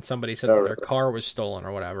again," and somebody said that their car was stolen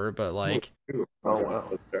or whatever. But like, oh wow,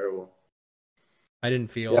 that's terrible. I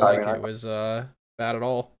didn't feel it was bad at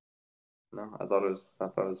all. No, I thought it was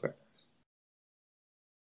very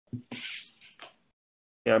nice.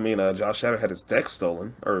 Yeah, I mean, Josh Hader had his deck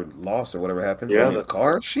stolen or lost or whatever happened. Yeah, a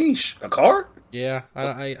car. Sheesh, a car. Yeah,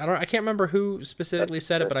 I can't remember who specifically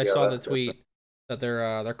said it, but I saw the tweet that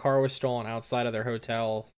their car was stolen outside of their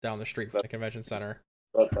hotel down the street from the convention center.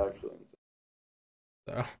 That's actually insane.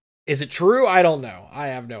 So, is it true? I don't know. I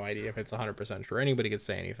have no idea if it's 100% true. Anybody could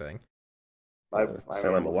say anything.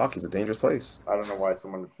 Sound like Milwaukee's a dangerous place. I don't know why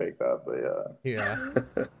someone would fake that, but yeah.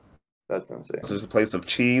 That's insane. So there's a place of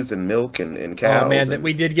cheese and milk and cows. Oh man,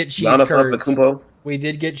 we did get cheese curds. We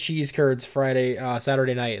did get cheese curds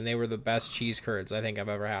Saturday night, and they were the best cheese curds I think I've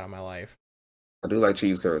ever had in my life. I do like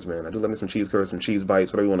cheese curds, man. I do love me some cheese curds, some cheese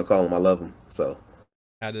bites, whatever you want to call them. I love them. So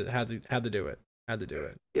had to do it. Had to do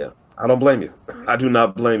it. Yeah, I don't blame you. I do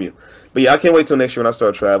not blame you. But yeah, I can't wait till next year when I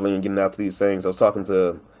start traveling and getting out to these things. I was talking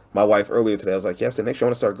to my wife earlier today. I was like, "Yes, next year I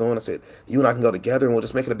want to start going." I said, "You and I can go together, and we'll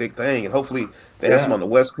just make it a big thing, and hopefully they have some on the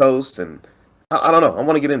West Coast." And I don't know. I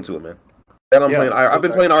want to get into it, man. And I've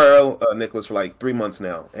been playing RL, Nicholas, for like 3 months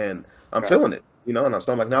now, and I'm feeling it, And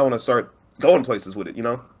I'm like, now I want to start going places with it,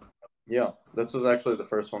 Yeah, this was actually the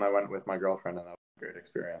first one I went with my girlfriend, and that was a great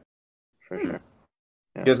experience, for sure.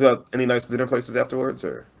 Yeah. You guys got any nice dinner places afterwards,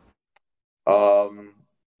 or?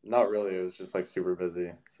 Not really. It was just like super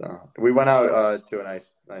busy. So we went out to a nice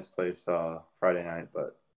place Friday night,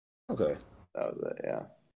 but okay, that was it. Yeah.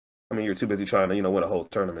 I mean, you're too busy trying to win a whole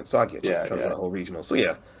tournament, so I get you. Trying to win a whole regional, so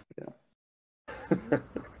yeah.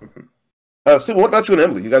 Stu, what about you and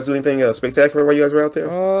Emily? You guys do anything spectacular while you guys were out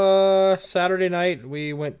there? Saturday night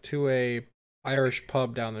we went to a Irish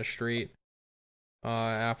pub down the street.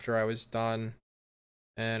 After I was done,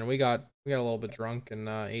 and we got a little bit drunk and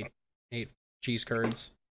ate cheese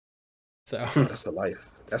curds. So that's the life.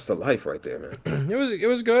 That's the life right there, man. It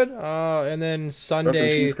was good. And then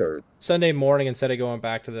Sunday morning, instead of going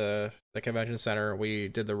back to the convention center, we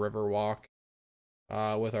did the river walk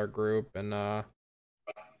with our group, and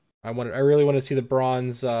I really wanted to see the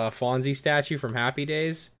bronze Fonzie statue from Happy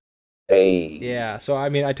Days. Hey. Yeah, so I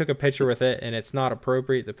mean, I took a picture with it, and it's not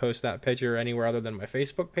appropriate to post that picture anywhere other than my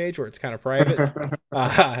Facebook page, where it's kind of private.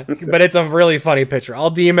 But it's a really funny picture.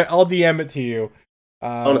 I'll DM it to you.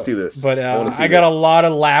 I want to see this. But I got a lot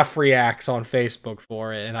of laugh reacts on Facebook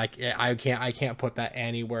for it, and I can't put that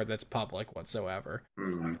anywhere that's public whatsoever.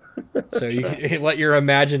 Mm. So you can let your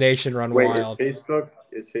imagination run wild.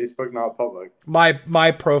 Is Facebook not public?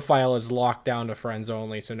 My profile is locked down to friends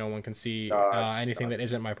only, so no one can see anything that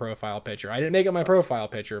isn't my profile picture. I didn't make it my profile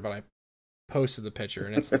picture, but I posted the picture,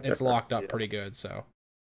 and it's locked up pretty good. So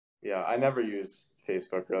yeah, I never use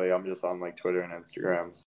Facebook really. I'm just on like Twitter and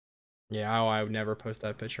Instagram. Yeah, I would never post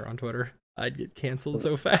that picture on Twitter. I'd get canceled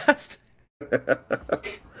so fast.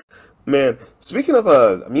 Man, speaking of,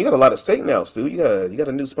 I mean, you got a lot of stake now, Stu. You got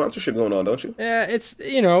a new sponsorship going on, don't you? Yeah, it's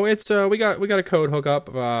we got a code hookup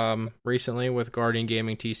recently with Guardian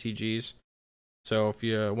Gaming TCGs. So if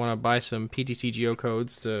you want to buy some PTCGO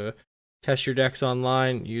codes to test your decks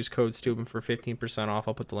online, use code STUBEN for 15% off.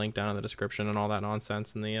 I'll put the link down in the description and all that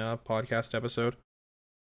nonsense in the podcast episode.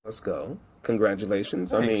 Let's go. Congratulations.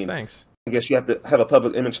 Thanks. I guess you have to have a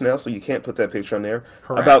public image now, so you can't put that picture on there.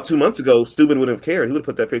 Correct. About 2 months ago, Steuben wouldn't have cared. He would have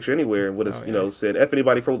put that picture anywhere and would have, said F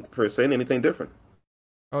anybody for saying anything different.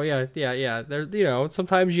 Oh yeah. There,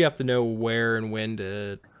 sometimes you have to know where and when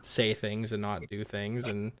to say things and not do things,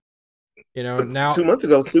 and now 2 months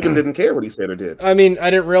ago, Steuben didn't care what he said or did. I mean, I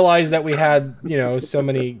didn't realize that we had so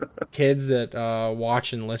many kids that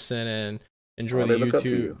watch and listen and enjoy the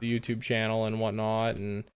YouTube channel and whatnot,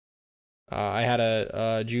 and I had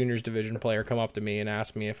a juniors division player come up to me and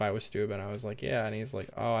ask me if I was Steuben. I was like, yeah, and he's like,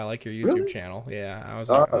 oh, I like your YouTube channel. Yeah, I was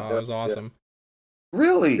like, oh, that was awesome.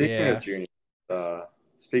 Really?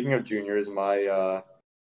 Speaking of juniors, my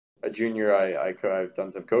a junior I've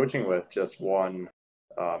done some coaching with just won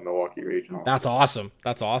Milwaukee Regionals. That's awesome.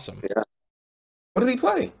 Yeah. What did he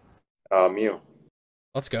play? Mew.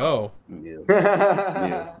 Let's go.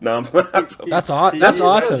 Yeah. No, that's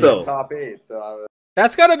awesome. Top 8. So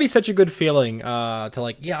that's gotta be such a good feeling.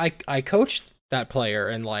 To I coached that player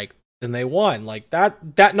and they won. Like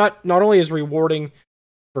that not only is rewarding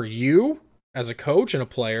for you as a coach and a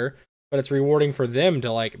player, but it's rewarding for them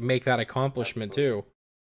to make that accomplishment too.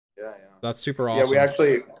 Yeah. That's super awesome.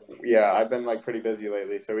 I've been pretty busy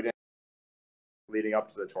lately, so we didn't leading up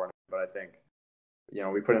to the tournament, but I think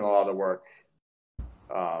we put in a lot of work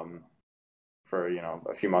for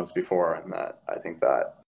a few months before, and that I think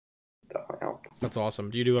that definitely helped. That's awesome.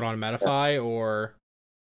 Do you do it on Metafy or?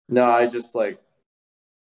 No, I just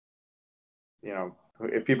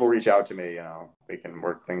if people reach out to me, we can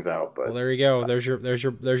work things out. But there you go. There's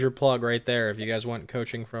your plug right there. If you guys want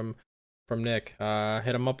coaching from Nick,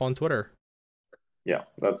 hit him up on Twitter. Yeah,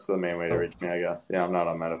 that's the main way to reach me, I guess. Yeah, I'm not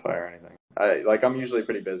on Metafy or anything. I'm usually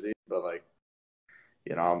pretty busy, but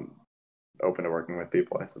I'm open to working with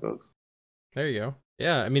people, I suppose. There you go.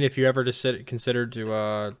 Yeah, I mean, if you ever considered to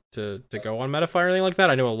go on Metafy or anything like that,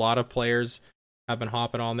 I know a lot of players have been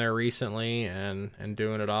hopping on there recently and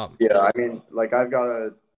doing it up. Yeah, I mean, I've got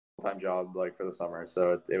a full-time job for the summer,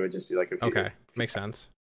 so it would just be a few okay, makes sense.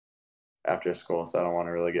 After school, so I don't want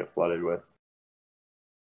to really get flooded with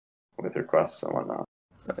requests and whatnot.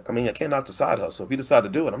 I mean, I can't knock the side hustle. If you decide to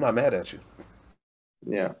do it, I'm not mad at you.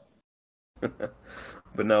 Yeah.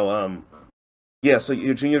 But no, yeah, so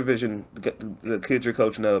your junior division, the kids you're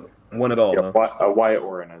coaching up, won it all, yeah, huh? Wyatt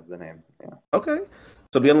Warren is the name. Yeah. Okay.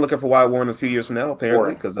 So be on the lookout for Wyatt Warren a few years from now,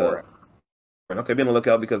 apparently. Be on the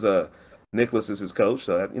lookout because Nicholas is his coach,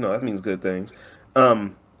 so that means good things.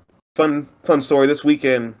 Fun story this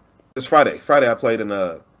weekend, this Friday I played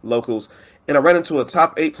in locals, and I ran into a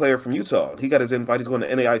top 8 player from Utah. He got his invite. He's going to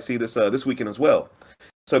NAIC this weekend as well.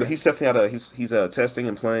 So he's testing out he's testing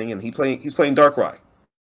and playing, and he's playing Darkrai.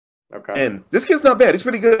 Okay. And this kid's not bad. He's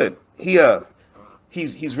pretty good.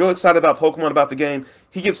 He's real excited about Pokemon, about the game.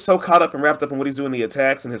 He gets so caught up and wrapped up in what he's doing, the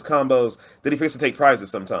attacks and his combos, that he forgets to take prizes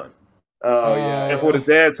sometime. Oh yeah. And for what his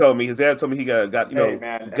dad told me he got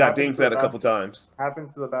dinged for that a couple times.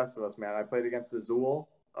 Happens to the best of us, man. I played against Azul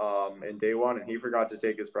in day 1, and he forgot to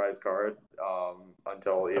take his prize card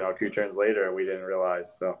until 2 turns later, and we didn't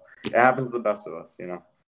realize. So it happens to the best of us, Yeah.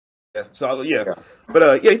 So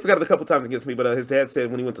but he forgot it a couple times against me. But his dad said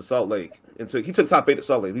when he went to Salt Lake, he took top 8 at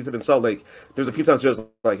Salt Lake. He said in Salt Lake, there's a few times just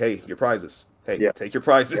hey, your prizes. Hey, take your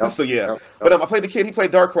prizes. Yep. So yeah. Yep. But I played the kid. He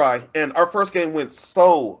played Darkrai, and our first game went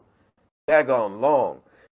so daggone long,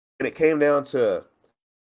 and it came down to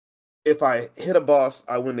if I hit a boss,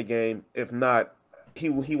 I win the game. If not, he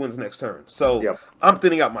wins next turn. So I'm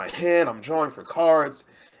thinning out my hand. I'm drawing for cards.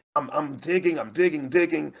 I'm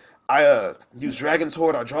digging. I use Dragon's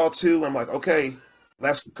Horde. I draw 2. I'm like, okay,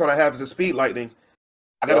 last card I have is a Speed Lightning.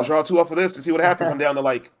 I got to draw 2 off of this and see what happens. I'm down to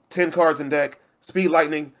like 10 cards in deck. Speed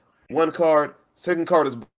Lightning, 1 card. Second card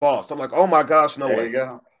is bossed. I'm like, oh my gosh, no way. There you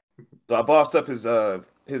go. So I bossed up his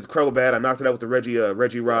Crobat. I knocked it out with the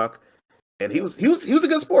RegiRock, and he was a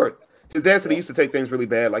good sport. His dad said he used to take things really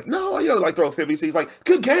bad, like no, like throw 50. He's like,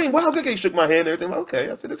 good game, wow, good game. He shook my hand and everything. Like,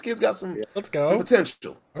 okay, I said this kid's got some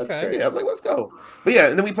potential. Okay, yeah, I was like, let's go. But yeah,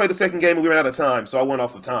 and then we played the second game and we ran out of time, so I went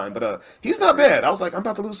off of time. But he's not bad. I was like, I'm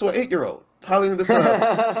about to lose to an 8-year-old piling this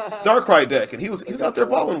Darkrai deck, and he was out there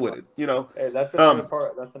balling with it. Hey, that's another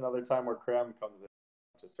part. That's another time where Cram comes in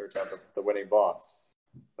to search out the winning boss.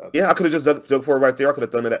 Yeah, I could have just dug for it right there. I could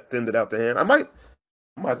have thinned it out the hand. I might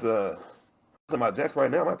look at my deck right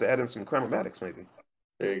now. I might have to add in some Cramomatics maybe.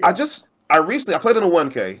 There you go. I played in a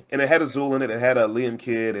 1K, and it had a Zool in it. It had a Liam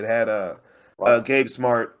Kidd. It had a Gabe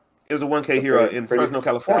Smart. It was a 1K here in Fresno,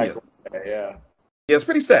 California. Yeah, it's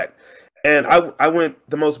pretty stacked. And I went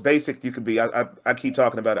the most basic you could be. I keep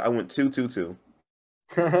talking about it. I went 2-2-2.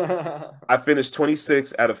 I finished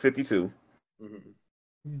 26 out of 52. Mm-hmm.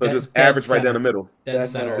 So just average right down the middle. Dead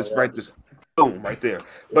center. Just just boom, right there.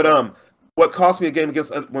 But what cost me a game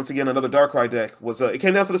against once again another Darkrai deck was it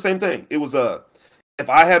came down to the same thing. It was if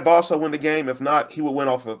I had boss, I win the game. If not, he would win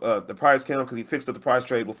off of the prize count because he fixed up the prize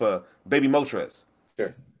trade with Baby Moltres.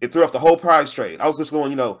 Sure. It threw off the whole prize trade. I was just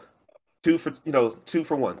going, 2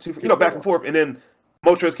 for 1, back and forth, and then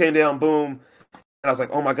Moltres came down, boom, and I was like,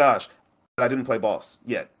 oh my gosh, but I didn't play boss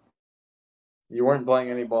yet. You weren't playing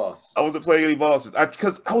any boss. I wasn't playing any bosses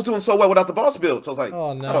because I was doing so well without the boss build. So I was like,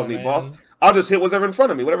 oh, no, I don't need boss. I'll just hit whatever's in front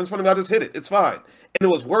of me. Whatever's in front of me, I'll just hit it. It's fine. And it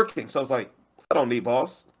was working. So I was like, I don't need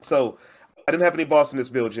boss. So I didn't have any boss in this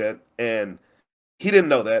build yet. And he didn't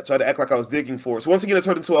know that. So I had to act like I was digging for it. So once again, it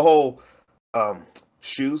turned into a whole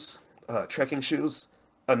shoes, trekking shoes,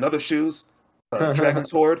 another shoes, Dragon's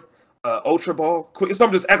Horde, Ultra Ball. So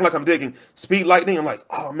I'm just acting like I'm digging. Speed Lightning. I'm like,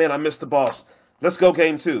 oh man, I missed the boss. Let's go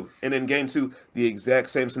game 2. And then game 2, the exact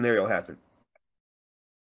same scenario happened.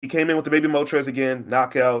 He came in with the Baby Moltres again,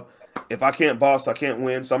 knockout. If I can't boss, I can't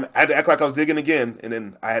win. So I had to act like I was digging again, and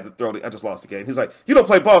then I had to I just lost the game. He's like, you don't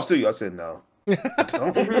play boss, do you? I said, no. I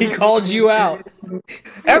don't. He called you out.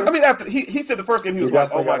 After he said the first game, he was like,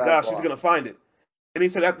 oh my gosh, he's going to find it. And he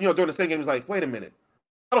said, during the second game, he was like, wait a minute.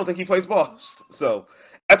 I don't think he plays boss. So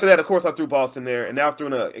after that, of course, I threw boss in there, and now I threw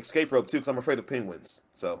in an escape rope, too, because I'm afraid of penguins.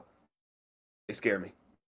 So they scare me.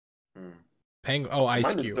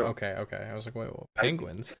 Ice Cube. Okay. I was like, wait,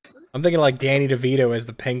 penguins? I'm thinking like Danny DeVito as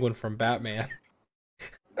the penguin from Batman.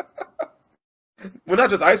 Well,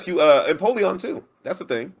 not just Ice Cube, Empoleon too. That's the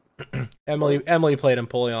thing. Emily played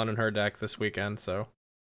Empoleon in her deck this weekend, so.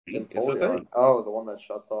 It's the thing. Oh, the one that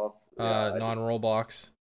shuts off. Non-roll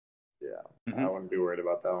box. Yeah, I wouldn't be worried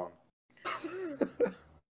about that one.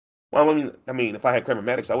 Well, I mean, if I had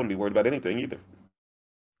Cramomatics, I wouldn't be worried about anything either.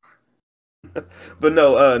 But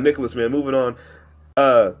no, Nicholas, man, moving on.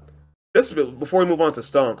 Just before we move on to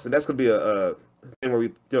stonks, and that's gonna be a thing where we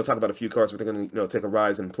talk about a few cards we're gonna take a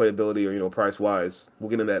rise in playability or price wise. We'll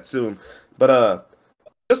get into that soon. But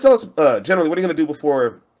just tell us generally what are you gonna do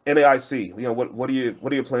before NAIC? What are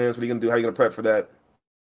your plans? What are you gonna do? How are you gonna prep for that?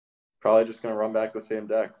 Probably just gonna run back the same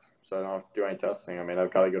deck, so I don't have to do any testing. I mean,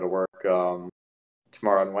 I've got to go to work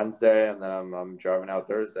tomorrow on Wednesday, and then I'm driving out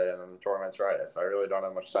Thursday, and then the tournament's Friday, so I really don't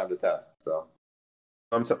have much time to test. So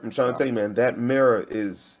I'm trying to tell you, man, that mirror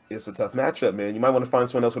is a tough matchup, man. You might want to find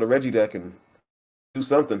someone else with a Reggie deck and do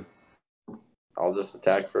something. I'll just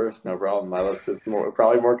attack first, no problem. My list is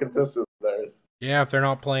probably more consistent than theirs. Yeah, if they're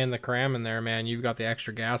not playing the Cram in there, man, you've got the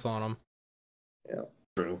extra gas on them. Yeah,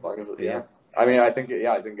 true. As long as I mean, I think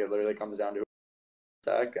it literally comes down to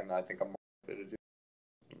attack, and I think I'm more fit to do.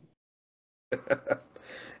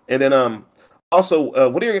 And then also,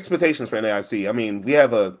 what are your expectations for NAIC? I mean, we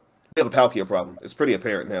have a Palkia problem. It's pretty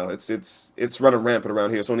apparent now. It's running rampant around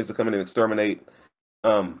here. Someone needs to come in and exterminate.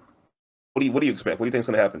 What do you expect? What do you think is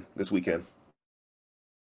going to happen this weekend?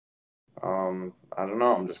 I don't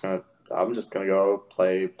know. I'm just gonna go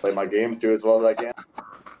play my games, do as well as I can.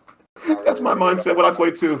 That's my mindset. What I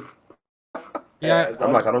play too. Yeah,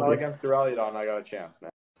 I'm like, I don't think against Duraludon, I got a chance, man.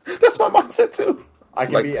 That's my mindset too. I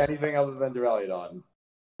can be anything other than Duraludon.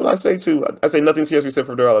 What I say too, I say nothing scares me except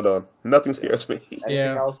for Duraludon. Nothing scares me.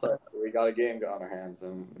 Anything else, we got a game on our hands,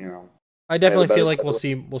 and I definitely feel like we'll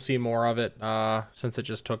see more of it. Since it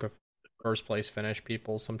just took a first place finish,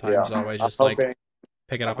 people sometimes always just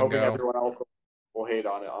pick it up and go. Everyone else will hate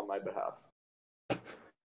on it on my behalf.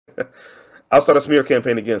 I'll start a smear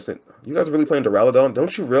campaign against it. You guys are really playing Duraludon?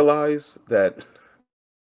 Don't you realize that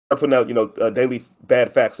I'm putting out daily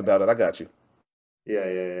bad facts about it? I got you.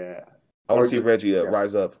 Yeah. I want Or to see just- Reggie yeah.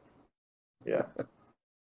 rise up. Yeah.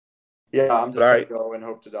 Yeah, I'm just All gonna right. go and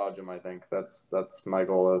hope to dodge him. I think that's my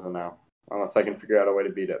goal as of now. Unless I can figure out a way to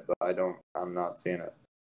beat it, but I'm not seeing it.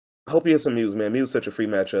 I hope he has some Muse, man. Muse is such a free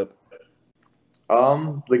matchup.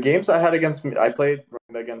 The games I had against me, I played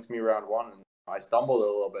against me round 1, and I stumbled a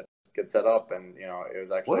little bit to get set up, and it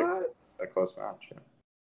was actually What? a close match. Yeah.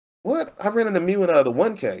 What? I ran into Mew in the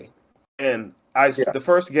 1K, and the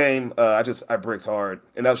first game I bricked hard,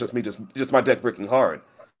 and that was just me, just my deck bricking hard.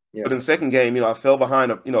 Yeah. But in the second game, I fell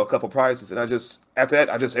behind a couple prizes, and after that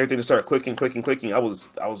everything just started clicking. I was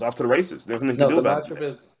off to the races. There's nothing to do The about it. matchup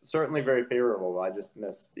is certainly very favorable. I just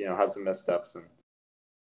missed, had some missteps, and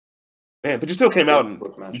Man, but you still came out and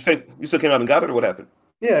you still came out and got it, or what happened?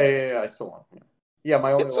 Yeah. I still won. Yeah,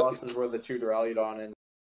 my only losses were the 2 Duraludon and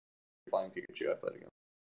Flying Pikachu I played against.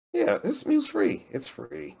 Yeah, this Mew's free. It's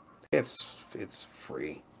free. It's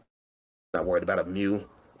free. Not worried about a Mew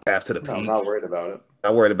path to the peak. I'm not worried about it.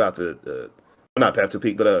 Not worried about not path to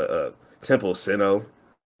peak, but Temple Sinnoh.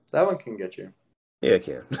 That one can get you. Yeah, it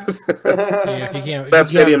can. Yeah, if you can't, That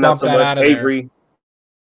Stadium not so much. Out of Avery.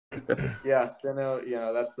 Yeah,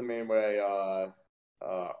 Sinnoh. That's the main way.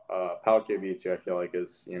 Palkia beats you. I feel like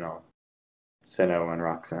is Sinnoh and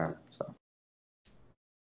Roxanne. So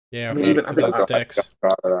yeah, I mean, even sticks.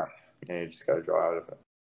 Yeah, you just gotta draw out of it.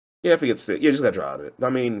 Yeah, if it gets sick, you just gotta draw out of it. I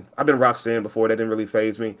mean, I've been Roxanne before. That didn't really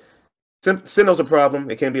phase me. Sinnoh's a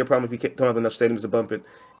problem. It can be a problem if you don't have enough stadiums to bump it.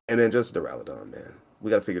 And then just Duraludon, man.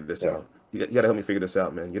 We gotta figure this out. You gotta help me figure this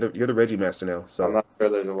out, man. You're the Reggie master now. So I'm not sure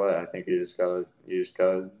there's a way. I think you just gotta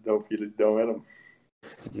hope you don't hit him.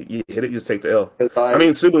 You hit it, you just take the L. I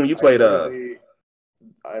mean, Subu, when you played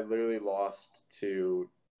I literally lost to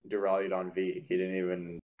Duraludon V. He didn't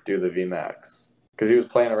even do the V Max because he was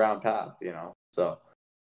playing around path, So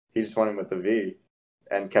he just went in with the V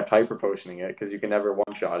and kept hyper potioning it because you can never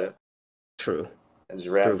one shot it. True. And just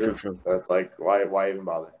ran through. So it's like, why even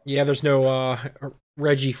bother? Yeah, there's no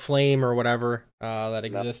Reggie Flame or whatever that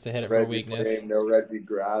exists to hit it for weakness. Flame, no Reggie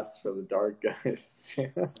Grass for the dark guys.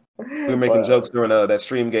 We were making jokes during that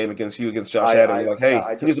stream game against Josh Adam. You're like, hey,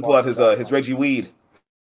 he needs to pull out his Reggie Weed.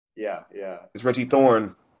 Yeah. His Reggie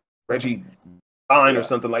Thorn, Reggie Vine or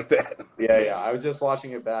something like that. Yeah. I was just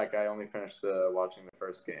watching it back. I only finished watching the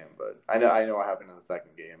first game, but I know what happened in the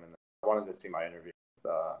second game, and I wanted to see my interview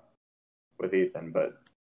with Ethan, but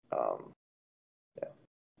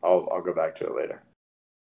I'll go back to it later.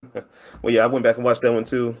 Well, yeah, I went back and watched that one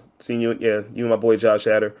too. Seeing you and my boy Josh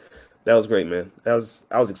Hatter. That was great, man. I was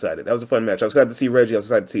excited. That was a fun match. I was excited to see Reggie. I was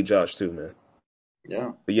excited to see Josh too, man.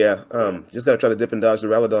 Yeah. But yeah, just gotta try to dip and dodge the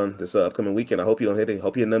Duraludon this upcoming weekend. I hope you don't hit it. I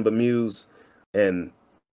hope you hit none but Muse and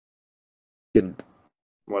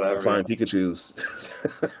whatever. Flying Pikachus.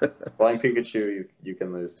 Flying Pikachu, you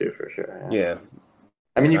can lose too for sure. Yeah.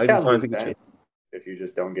 I mean, you can lose Pikachu if you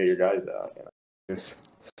just don't get your guys out.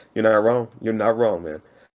 You're not wrong. You're not wrong, man.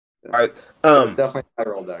 All right. Definitely a high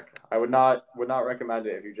roll deck. I would not recommend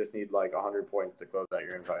it if you just need like 100 points to close out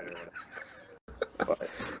your invite. But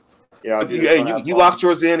you locked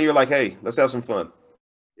yours in and you're like, hey, let's have some fun.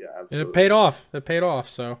 Yeah, absolutely. And it paid off.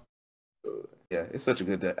 So yeah, it's such a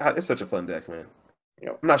good deck. It's such a fun deck, man.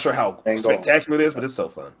 Yep. I'm not sure how spectacular it is, but it's so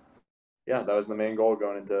fun. Yeah, that was the main goal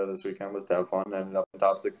going into this weekend, was to have fun. Ended up in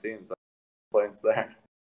top 16, so points there.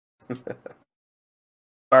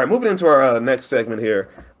 All right, moving into our next segment here.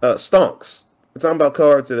 Stonks. We're talking about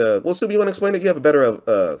cards that, well, Sue, you want to explain it? You have a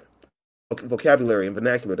better vocabulary and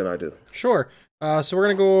vernacular than I do. Sure. So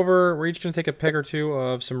we're we're each going to take a pick or two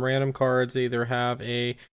of some random cards. They either have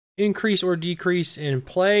a increase or decrease in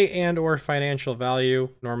play and or financial value.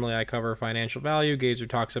 Normally I cover financial value. Gazer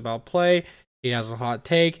talks about play. He has a hot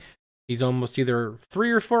take. He's almost either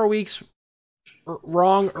 3 or 4 weeks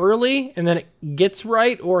wrong early and then it gets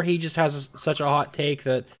right, or he just has such a hot take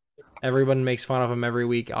that everyone makes fun of him every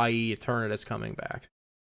week, i.e. Eternatus coming back.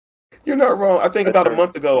 You're not wrong. I think about a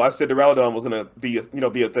month ago I said the Duraludon was going to be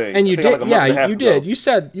a thing. And you did. Yeah, you did. You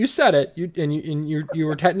said it. You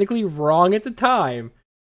were technically wrong at the time,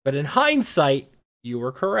 but in hindsight, you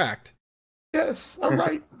were correct. Yes, I'm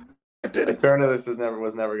right. I did it. Eternatus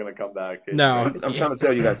was never going to come back. No, I'm trying to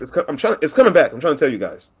tell you guys. It's coming back. I'm trying to tell you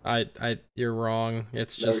guys. You're wrong.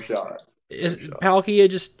 It's no just shot. Palkia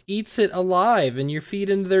just eats it alive, and you feed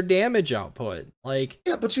into their damage output. Like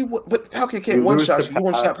but Palkia can't one shot you. You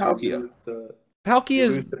one shot Palkia. Palkia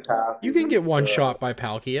is you can get one shot by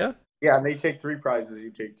Palkia. Yeah, and they take 3 prizes. You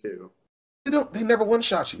take 2. They never one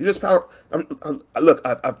shot you. You just power. Look,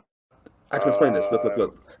 I can explain this. Look.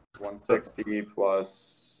 160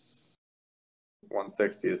 plus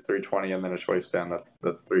 160 is 320, and then a choice band. That's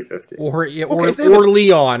 350. Or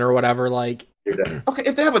Leon or whatever. Like You're dead. Okay,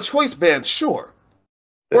 if they have a choice band, sure.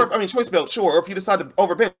 Or if, I mean, choice belt, sure. Or if you decide to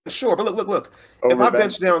overbench, sure. But look. If I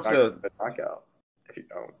bench down to knockout, if you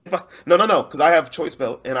don't. No, because I have choice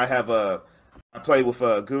belt and I have I play with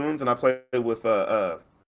goons and I play with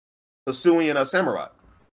Hisui and Samurai.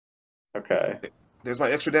 Okay. There's my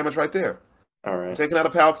extra damage right there. All right. I'm taking out a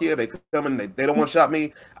Palkia. They come and they don't one-shot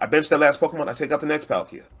me. I bench that last Pokemon. I take out the next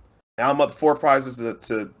Palkia. Now I'm up 4 prizes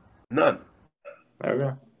to none.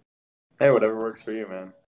 Okay. Hey, whatever works for you,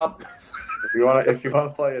 man. If you want to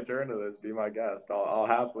play a turn of this, be my guest. I'll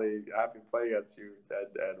happily play against you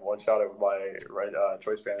and one shot it with my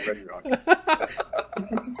choice band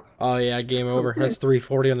RegiRockin. Oh yeah, game over. That's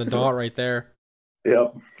 340 on the dot right there.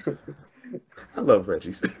 Yep. I love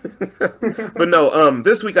Reggie's. But no,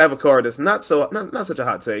 this week I have a card that's not such a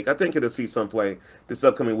hot take. I think it'll see some play this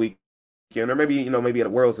upcoming weekend, or maybe maybe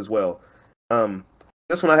at Worlds as well.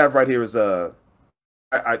 This one I have right here is how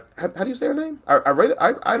do you say her name?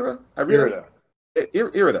 Irida.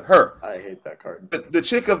 Irida. Her. I hate that card. The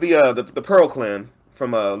chick of the Pearl Clan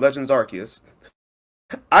from Legends Arceus.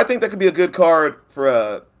 I think that could be a good card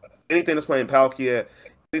for anything that's playing Palkia,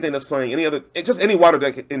 anything that's playing just any water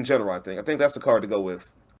deck in general. I think that's the card to go with.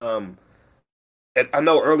 And I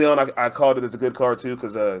know early on I called it as a good card too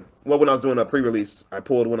because when I was doing a pre-release, I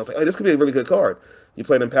pulled one. I was like, hey, this could be a really good card. You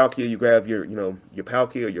play it in Palkia, you grab your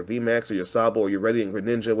Palkia or your VMAX or your Sabo or your Radiant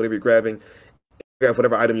Greninja, whatever you're grabbing. You grab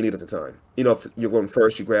whatever item you need at the time. If you're going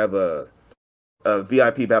first, you grab a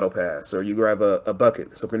VIP Battle Pass or you grab a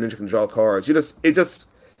bucket so Greninja can draw cards. It just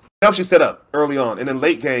helps you set up early on, and in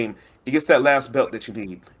late game, it gets that last belt that you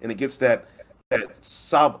need, and it gets that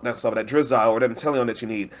Drizzile or that Inteleon that you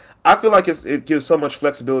need. I feel like it gives so much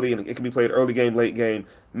flexibility, and it can be played early game, late game.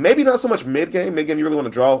 Maybe not so much mid game. Mid game, you really want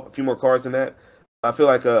to draw a few more cards than that. I feel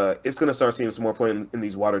like it's going to start seeing some more play in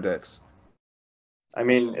these water decks. I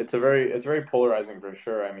mean, it's very polarizing for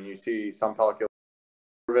sure. I mean, you see some Palkia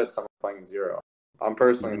of it, some playing Zero. I'm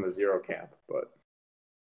personally in the Zero camp, but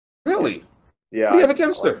really, yeah. What do you have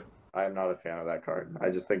against her? I am not a fan of that card. I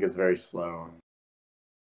just think it's very slow.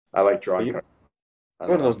 I like drawing cards.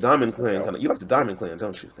 One of those Diamond Clan kind of. You like the Diamond Clan,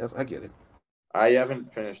 don't you? I get it. I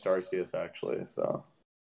haven't finished Arceus actually, so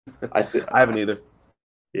I haven't either.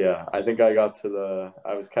 Yeah, I think I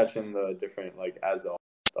was catching the different Azel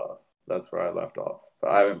stuff. That's where I left off.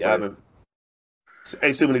 But I haven't.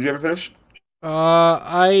 Hey, Subin, did you ever finish?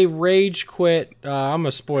 I rage quit. I'm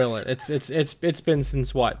gonna spoil it. It's been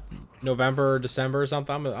since what, November or December or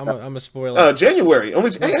something. I'm gonna spoil it. January.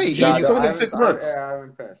 It's only been 6 months. I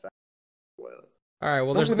haven't finished. Spoil it. All right.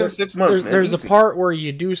 Well, there's 6 months. There's the part where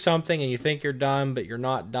you do something and you think you're done, but you're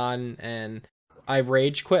not done. And I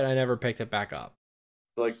rage quit. I never picked it back up.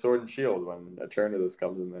 It's like Sword and Shield when a turn of this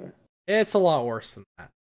comes in there. It's a lot worse than that.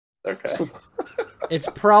 Okay. It's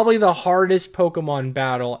probably the hardest Pokemon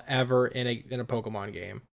battle ever in a Pokemon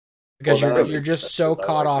game because you're just so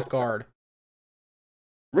caught off guard.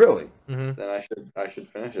 Really? Mm-hmm. Then I should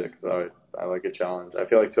finish it because I like a challenge. I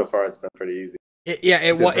feel like so far it's been pretty easy.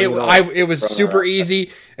 It was super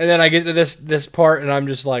easy, and then I get to this part and I'm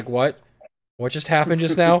just like, what just happened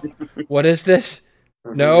just now? What is this?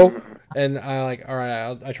 No. And I all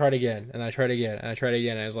right, I tried again, and I tried again, and I tried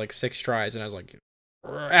again. And it was like 6 tries, and I was like,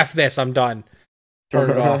 F this, I'm done. Turn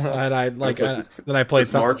it off. And then I played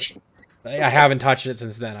some March. I haven't touched it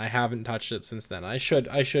since then. I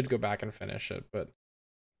should go back and finish it, but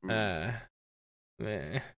And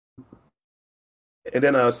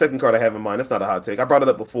then second card I have in mind, that's not a hot take. I brought it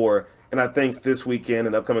up before, and I think this weekend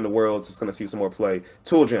and upcoming the Worlds is going to see some more play.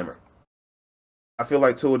 Tool Jammer. I feel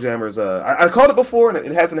like Tool Jammer's I called it before and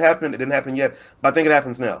it hasn't happened. It didn't happen yet, but I think it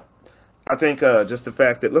happens now. I think just the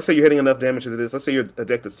fact that, let's say you're hitting enough damage to this, let's say you're a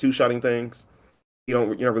deck that's two-shotting things, you're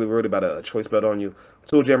not really worried about a choice belt on you.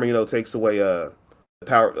 Tool Jammer, takes away the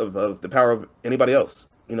power of anybody else.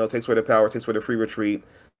 Takes away their power, takes away their free retreat.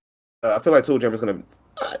 I feel like Tool Jammer's gonna.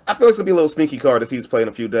 I feel it's gonna be a little sneaky card as he's playing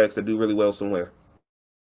a few decks that do really well somewhere.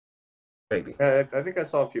 Maybe. I think I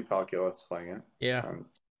saw a few Palkia playing it. Yeah.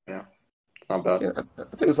 Yeah. It's not bad. Yeah,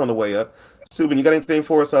 I think it's on the way up. Subin, you got anything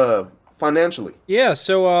for us financially? Yeah,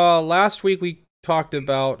 so last week we talked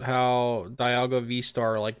about how Dialga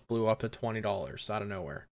V-Star blew up to $20 out of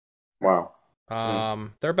nowhere. Wow.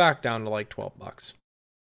 They're back down to $12.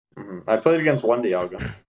 Mm-hmm. I played against one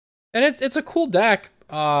Dialga. And it's a cool deck.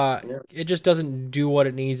 It just doesn't do what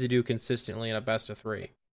it needs to do consistently in a best of 3.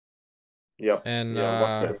 Yep. And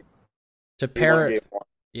to pair it,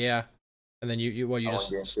 yeah. And then you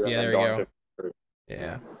just there you go.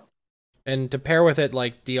 Yeah. And to pair with it,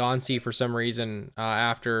 Deoncé for some reason,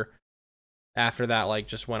 after after that, like,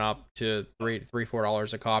 just went up to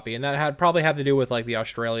 $3-4 a copy, and that had probably had to do with like the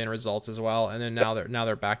Australian results as well. And then now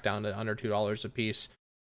they're back down to under $2 a piece.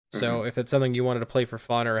 So if it's something you wanted to play for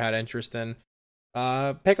fun or had interest in,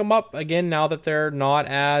 pick them up again now that they're not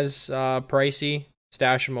as pricey.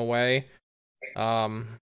 Stash them away.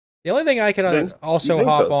 The only thing I can also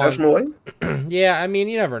hop on. Stash them away? Yeah, I mean,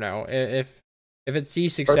 you never know if it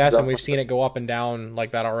sees success, and we've seen it go up and down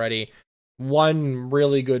like that already. One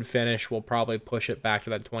really good finish will probably push it back to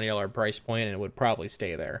that $20 price point, and it would probably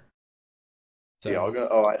stay there. So, yeah, I'll go.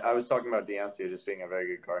 Oh, I was talking about Diancia just being a very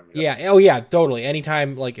good card. Yeah. Oh, yeah. Totally.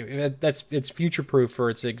 Anytime, like it's future proof for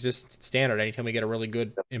its existence standard. Anytime we get a really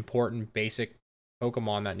good, important, basic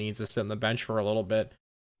Pokemon that needs to sit on the bench for a little bit,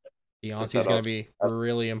 Diancia is going to be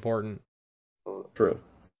really important. True.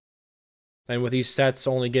 And with these sets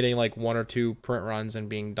only getting like 1 or 2 print runs and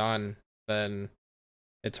being done, then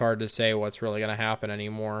it's hard to say what's really going to happen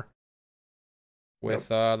anymore with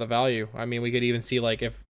the value. I mean, we could even see like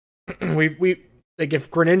if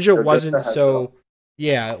if Greninja wasn't so,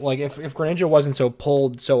 like if Greninja wasn't so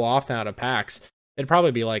pulled so often out of packs, it'd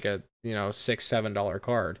probably be like a $6-7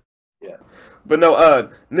 card. Yeah, but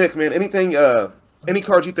no, Nick, man, any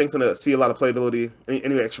cards you think's gonna see a lot of playability,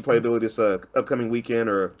 any extra playability this upcoming weekend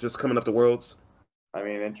or just coming up to Worlds? I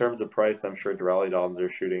mean, in terms of price, I'm sure Duraludons are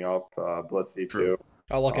shooting up. Blissey too.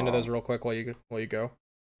 I'll look into those real quick while you go.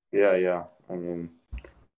 Yeah. I mean,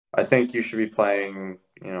 I think you should be playing,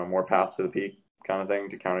 more Paths to the Peak kind of thing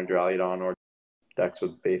to counter Duraludon or decks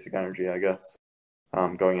with basic energy, I guess,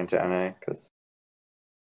 going into NA, because,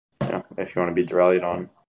 if you want to beat Duraludon,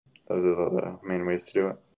 those are the main ways to do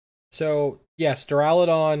it. So, yes,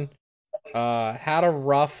 Duraludon had a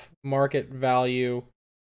rough market value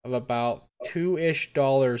of about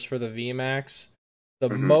 $2-ish for the VMAX. The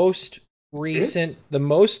most recent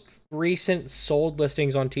sold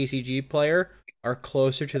listings on TCG Player are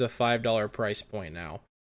closer to the $5 price point now.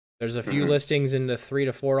 There's a few listings in the $3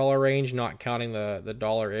 to $4 range, not counting the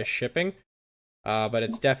dollar-ish shipping. But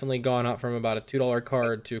it's definitely gone up from about a $2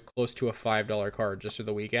 card to close to a $5 card just for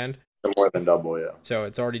the weekend. More than double, yeah. So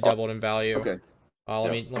it's already doubled in value. Okay.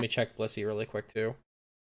 Let me check Blissey really quick too.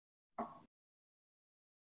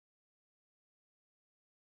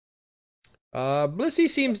 Blissey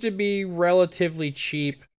seems to be relatively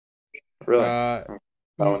cheap. Really? That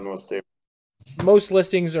one was stable. Most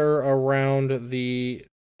listings are around the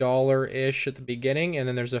 $1-ish at the beginning, and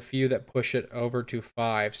then there's a few that push it over to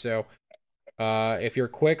 $5. So if you're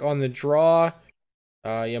quick on the draw,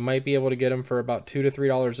 you might be able to get them for about $2 to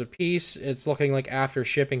 $3 a piece. It's looking like after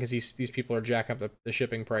shipping, because these people are jacking up the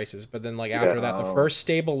shipping prices. But then after that, the first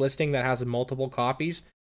stable listing that has multiple copies,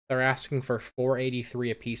 they're asking for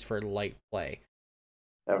 $4.83 a piece for light play.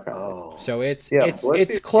 Okay. So it's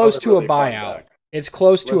close to a buyout. It's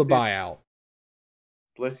close to a buyout.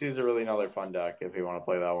 Blissey's a really another fun deck if you want to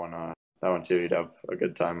play that one. That one too, you'd have a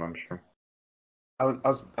good time, I'm sure. I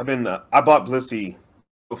bought Blissey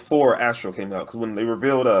before Astro came out, because when they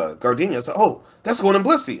revealed Gardenia, I said, "Oh, that's going in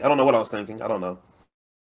Blissey." I don't know what I was thinking. I don't know.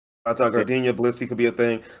 I thought Gardenia Blissey could be a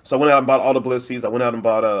thing, so I went out and bought all the Blisseys. I went out and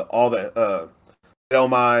bought all the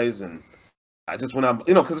Delmais, and I just went out,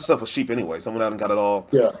 because this stuff was cheap anyway. So I went out and got it all.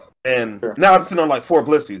 Yeah. And now I'm sitting on like 4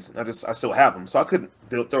 Blisseys. I still have them, so I couldn't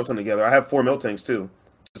throw something together. I have 4 Miltanks too.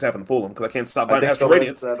 Just happen to pull them because I can't stop buying Astro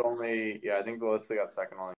Radiance. I think the list got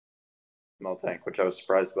second on Miltank, which I was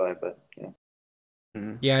surprised by, but yeah.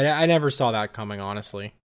 Mm-hmm. Yeah, I never saw that coming,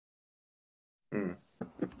 honestly.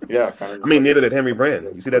 Yeah, neither did Henry Brand.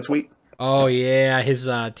 You see that tweet? Oh yeah, his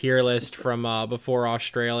tier list from before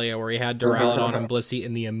Australia, where he had Duraludon and Blissey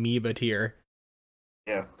in the Amoeba tier.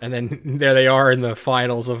 Yeah, and then there they are in the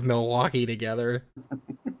finals of Milwaukee together.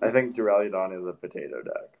 I think Duraludon is a potato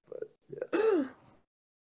deck, but yeah.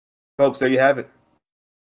 Folks, there you have it.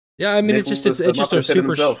 Yeah, I mean, it's just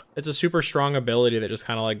a super strong ability that just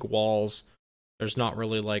kind of like walls. There's not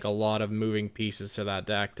really like a lot of moving pieces to that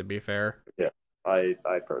deck, to be fair. Yeah, I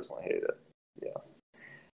personally hate it. Yeah.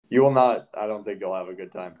 You will not, I don't think you'll have a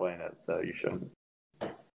good time playing it, so you shouldn't.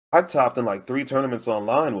 I topped in like 3 tournaments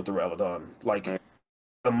online with the Duraludon, like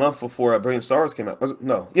a month before Brilliant Stars came out.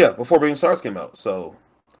 Before Brilliant Stars came out. So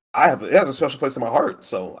it has a special place in my heart.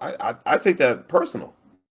 So I take that personal.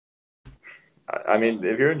 I mean,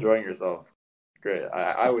 if you're enjoying yourself, great.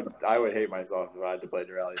 I would hate myself if I had to play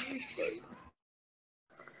Duraludon.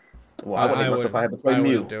 Well, I would hate myself if I had to play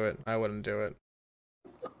Mew. I wouldn't do it.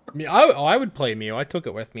 I would play Mew. I took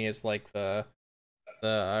it with me as like the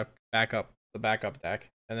backup deck,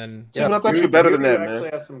 and then but it's actually better than that, man.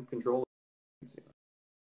 Actually have some control.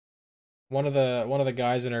 One of the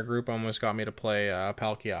guys in our group almost got me to play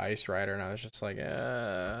Palkia Ice Rider, and I was just like,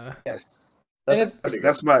 Yes. And it's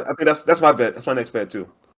that's my. I think that's my bet. That's my next bet too.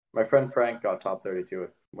 My friend Frank got top 32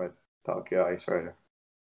 with Palkia Ice Rider.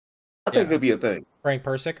 I think it could be a thing. Frank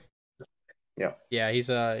Persick. Yeah. Yeah,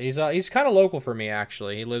 he's kind of local for me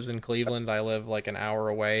actually. He lives in Cleveland. I live like an hour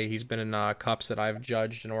away. He's been in cups that I've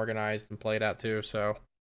judged and organized and played at too. So.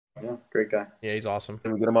 Yeah, great guy. Yeah, he's awesome.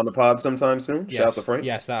 Can we get him on the pod sometime soon? Yes. Shout out to Frank.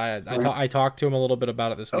 Yes, I talked to him a little bit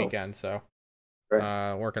about it this weekend. So,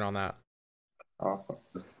 working on that. Awesome.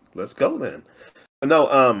 Let's go then.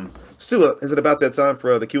 No, Sue, is it about that time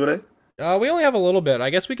for the Q&A? We only have a little bit. I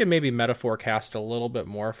guess we could maybe metaphor cast a little bit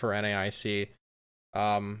more for NAIC.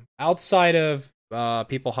 Outside of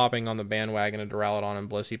people hopping on the bandwagon of Duraludon and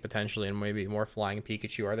Blissey potentially, and maybe more Flying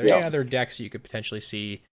Pikachu, are there any other decks you could potentially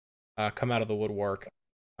see come out of the woodwork?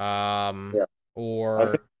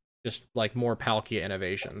 Or just like more Palkia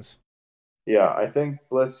innovations? Yeah, I think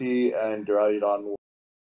Blissey and Duraludon will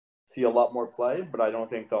see a lot more play, but I don't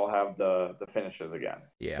think they'll have the finishes again.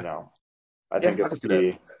 Yeah. You know, I think it'll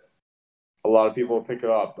be a lot of people will pick it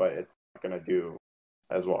up, but it's not going to do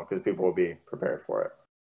as well because people will be prepared for it.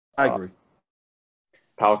 I agree.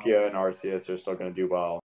 Palkia and Arceus are still going to do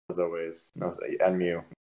well as always. And Mew.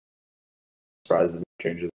 Surprises and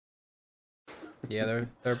changes. Yeah,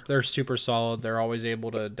 they're super solid. They're always able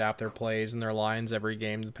to adapt their plays and their lines every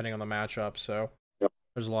game depending on the matchup. So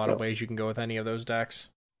there's a lot of ways you can go with any of those decks.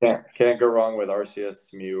 Can't go wrong with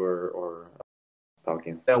Arceus, Mew, or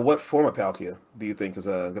Palkia. Now, what form of Palkia do you think is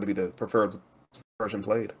going to be the preferred version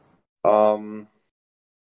played? I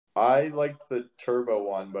liked the Turbo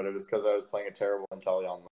one, but it was because I was playing a terrible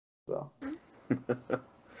Inteleon. So. And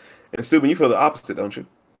Subin, you feel the opposite, don't you?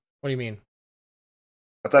 What do you mean?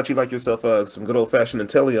 I thought you like yourself some good old-fashioned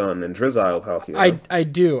Inteleon and Drizzile Palkia. I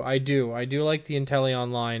do like the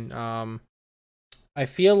Inteleon line. I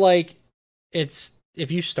feel like it's,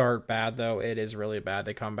 if you start bad though, it is really bad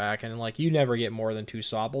to come back, and like you never get more than 2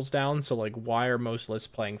 Sobbles down. So like, why are most lists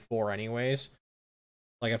playing 4 anyways?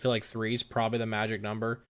 Like I feel like 3 is probably the magic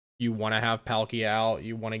number. You want to have Palkia out.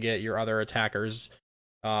 You want to get your other attackers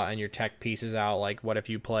and your tech pieces out. Like, what if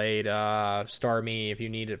you played Starmie if you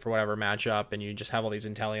need it for whatever matchup, and you just have all these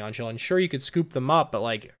Inteleon chilling? Sure, you could scoop them up, but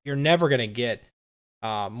like you're never gonna get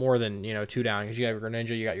more than 2 down because you have your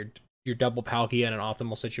Greninja, you got your double Palkia in an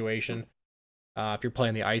optimal situation. If you're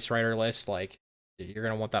playing the Ice Rider list, like you're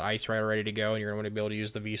gonna want that Ice Rider ready to go, and you're gonna want to be able to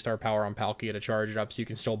use the V-Star power on Palkia to charge it up, so you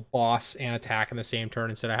can still boss and attack in the same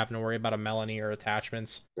turn instead of having to worry about a Melanie or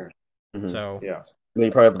attachments. Mm-hmm. So then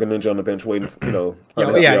you probably have a Greninja on the bench waiting,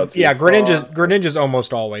 Greninja's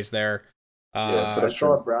almost always there. So that's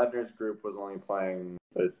true. I thought Bradner's group was only playing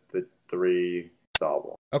the 3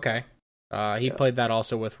 Sobble. Okay. He played that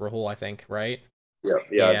also with Rahul, I think, right? Yeah.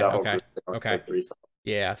 Okay.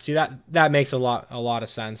 Yeah. See, that makes a lot of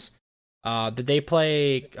sense. Did they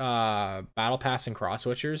play Battle Pass and Cross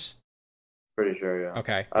Switchers? Pretty sure, yeah.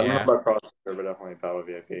 Okay. I don't know about Cross Switcher, but definitely Battle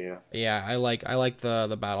VIP, yeah. Yeah, I like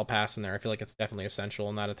the Battle Pass in there. I feel like it's definitely essential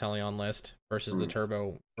in that Inteleon list versus the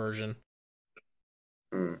Turbo version.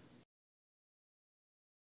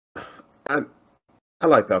 I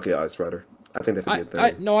like Palkia Ice Rider. I think that's a good thing.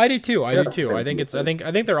 I do too. I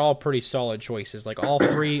think they're all pretty solid choices. Like all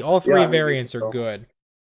three variants are good.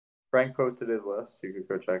 Frank posted his list. You could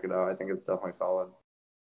go check it out. I think it's definitely solid.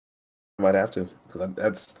 I might have to, because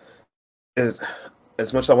that's as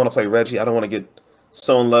much as I want to play Reggie, I don't want to get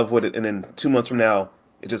so in love with it, and then 2 months from now,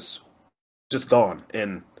 it just gone.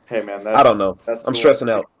 And hey man, I don't know. I'm stressing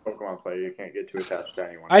out. Pokemon player, you can't get too attached to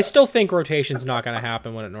anyone. I still think rotation's not going to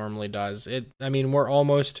happen when it normally does. I mean, we're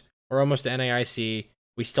almost to NAIC.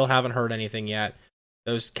 We still haven't heard anything yet.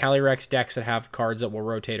 Those Calyrex decks that have cards that will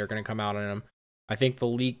rotate are going to come out in them. I think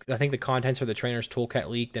the contents for the trainer's toolkit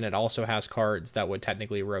leaked, and it also has cards that would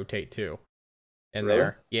technically rotate too. In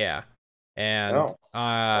there, yeah. And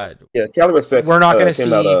Calyrex deck. We're not going to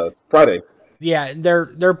see out, Friday. Yeah,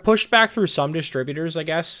 they're pushed back through some distributors, I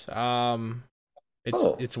guess.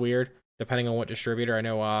 It's weird depending on what distributor. I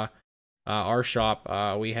know our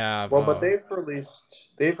shop we have. Well, but they've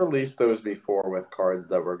released those before with cards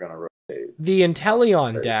that were going to rotate. The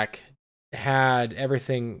Inteleon deck had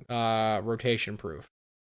everything rotation proof.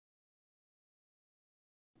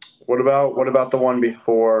 What about the one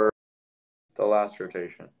before the last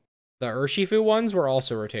rotation? The Urshifu ones were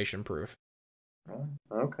also rotation proof.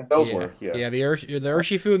 Okay. Those were, yeah. Yeah, the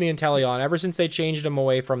Urshifu and the Inteleon, ever since they changed them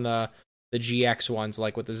away from the GX ones,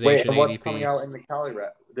 like with the Zacian ADP. Wait, what's coming out in the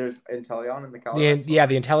Calyrex? There's Inteleon in the Calyrex? The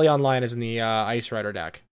Inteleon line is in the Ice Rider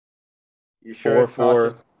deck. You sure?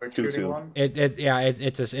 4-4-2-2.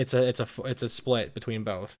 It's a split between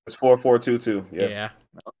both. It's 4-4-2-2. Yeah.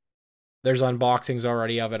 There's unboxings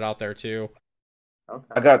already of it out there too. Okay.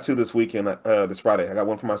 I got two this weekend, this Friday. I got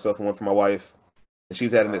one for myself and one for my wife. And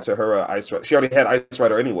she's adding it to her Ice Rider. She already had Ice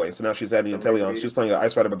Rider anyway, so now she's adding the Inteleon. She's playing an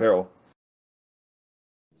Ice Rider barrel.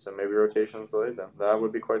 So maybe rotations delayed then. That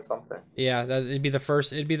would be quite something. Yeah, it'd be the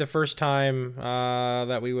first time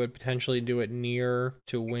that we would potentially do it near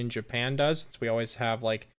to when Japan does, since we always have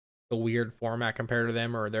like the weird format compared to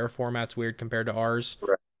them, or their format's weird compared to ours.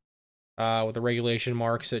 Right. With the regulation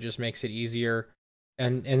marks, it just makes it easier.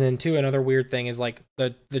 And then too, another weird thing is like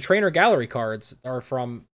the trainer gallery cards are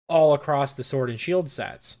from all across the Sword and Shield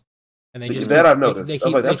sets, and they just I've noticed. They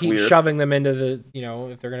that's keep weird. shoving them into the,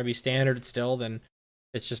 if they're gonna be standard still, then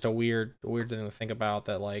it's just a weird thing to think about.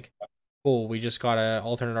 That like, cool, we just got a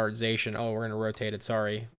alternate artization. Oh, we're gonna rotate it.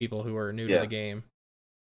 Sorry, people who are new to the game.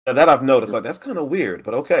 Yeah, that I've noticed. Like, that's kind of weird,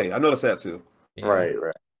 but okay, I noticed that too. Yeah. Right.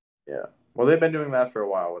 Yeah. Well, they've been doing that for a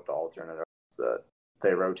while with the alternate arts that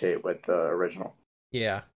they rotate with the original.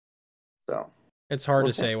 Yeah. So it's hard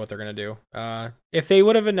to say what they're gonna do. If they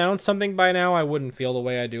would have announced something by now, I wouldn't feel the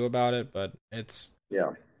way I do about it. But it's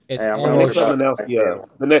It's almost announced the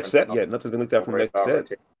next set yet. Nothing's been leaked out from the next set.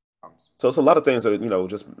 So it's a lot of things that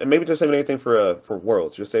just maybe just saving everything for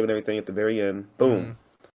Worlds. Just saving everything at the very end. Boom,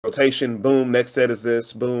 rotation. Boom. Next set is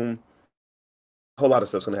this. Boom. A whole lot of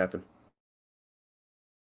stuff's gonna happen.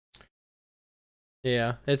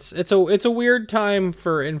 Yeah, it's a weird time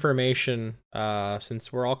for information,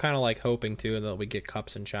 since we're all kind of like hoping too that we get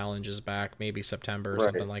cups and challenges back, maybe September or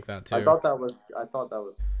something like that too. I thought that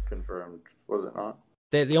was confirmed, was it not?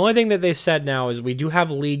 The only thing that they said now is we do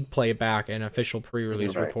have league play back and official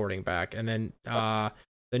pre-release reporting back, and then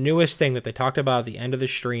the newest thing that they talked about at the end of the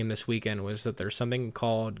stream this weekend was that there's something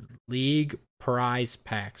called league prize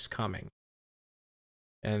packs coming,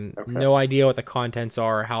 and no idea what the contents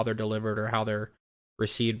are, how they're delivered, or how they're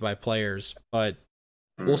received by players, but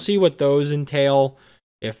we'll see what those entail,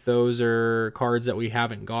 if those are cards that we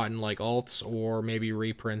haven't gotten like alts, or maybe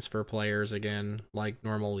reprints for players again like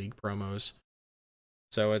normal league promos.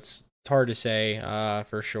 So it's hard to say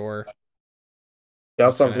for sure. Yeah, I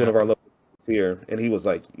was talking to one of our local here, and he was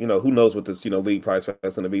like, who knows what this league prize pack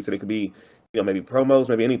is going to be. So it could be maybe promos,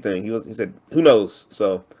 maybe anything. He said who knows.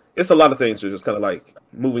 So it's a lot of things that are just kind of like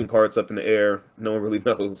moving parts up in the air. No one really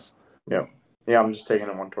knows. Yeah, I'm just taking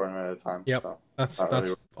it one tournament at a time. Yep, so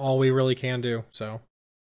that's all we really can do. So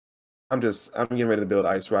I'm getting ready to build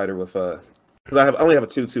Ice Rider with because I only have a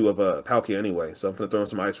 2/2 of Palkia anyway, so I'm gonna throw in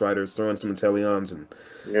some Ice Riders, throw in some Inteleons, and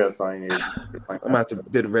that's all you need. I'm gonna have to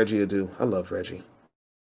bid Reggie adieu. I love Reggie.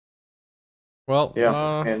 Well,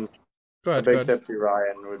 and go ahead. A big tip to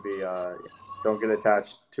Ryan would be don't get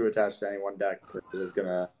too attached to any one deck. It is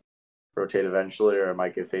gonna rotate eventually, or it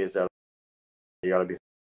might get phased out. You gotta be.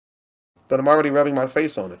 But I'm already rubbing my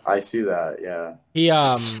face on it. I see that. Yeah.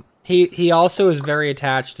 He also is very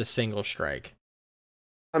attached to single strike.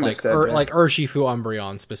 I miss that deck. Like Urshifu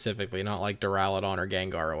Umbreon specifically, not like Duraludon or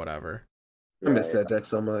Gengar or whatever. I miss that deck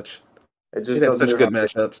so much. It just had such good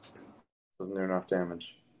matchups. Doesn't do enough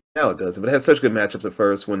damage. Now it doesn't, but it had such good matchups at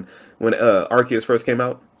first when Arceus first came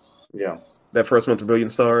out. Yeah. That first month of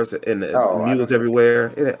Brilliant Stars and Mew was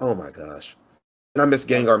everywhere. Oh my gosh. And I miss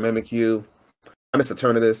Gengar Mimikyu. I miss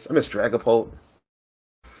Eternatus. I miss Dragapult.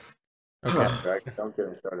 Okay. Don't get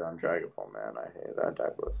me started on Dragapult, man. I hate that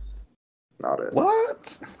deck. Was not it.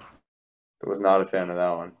 What? I was not a fan of that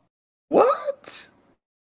one. What?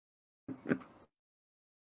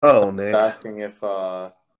 Oh, Nick. Asking if there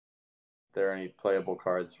are any playable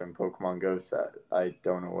cards from Pokemon Go set. I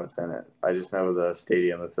don't know what's in it. I just know the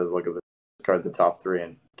stadium that says look at this card, the top 3,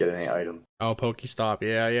 and get any items. Oh, Pokestop.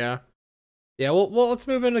 Yeah. Well, let's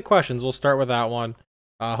move into questions. We'll start with that one.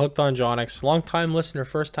 Hooked on Jonix, long time listener,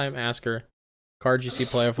 first time asker. Cards you see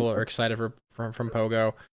playable or excited from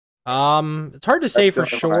Pogo. It's hard to say for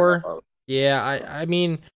sure. Yeah, I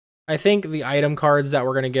mean, I think the item cards that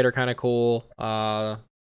we're gonna get are kind of cool.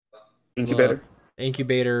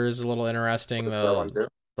 Incubator is a little interesting. The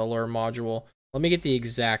lure module. Let me get the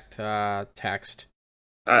exact text.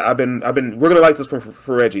 We're gonna like this one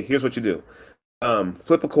for Reggie. Here's what you do.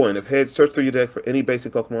 Flip a coin. If heads, search through your deck for any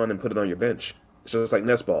basic Pokemon and put it on your bench. So it's like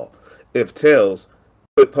Nest Ball. If tails,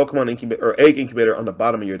 put Pokemon Incubator or Egg Incubator on the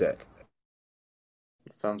bottom of your deck.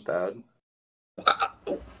 Sounds bad.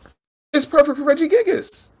 It's perfect for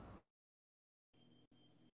Regigigas.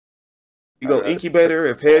 You go Incubator.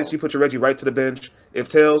 If heads, you put your Reggie right to the bench. If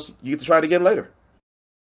tails, you get to try it again later.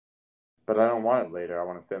 But I don't want it later. I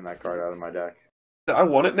want to thin that card out of my deck. I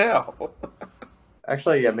want it now.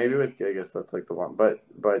 Actually, yeah, maybe with Gigas, that's like the one. But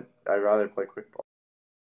I'd rather play Quick Ball.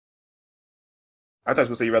 I thought you were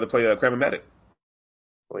going to say you'd rather play Cramomatic.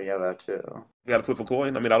 Well, yeah, that too. You got to flip a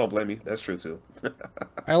coin. I mean, I don't blame you. That's true too.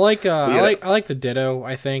 I like Yeah. I like the Ditto.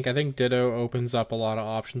 I think Ditto opens up a lot of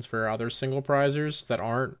options for other single prizers that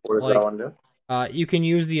aren't What does like. that one do? You can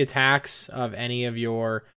use the attacks of any of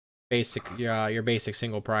your basic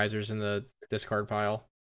single prizers in the discard pile.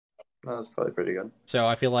 No, that's probably pretty good. So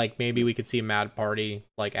I feel like maybe we could see Mad Party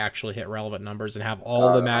like actually hit relevant numbers and have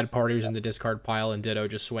all the Mad Parties in the discard pile and Ditto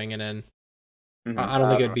just swinging in. Mhm. I don't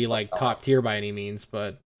think it'd be like top tier by any means,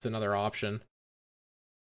 but it's another option.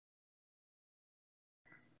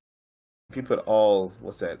 If you put all,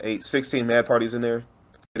 what's that, 16 Mad Parties in there,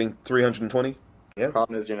 getting 320? Yeah. The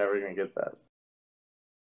problem is you're never going to get that.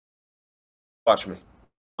 Watch me.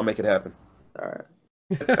 I'll make it happen. All right.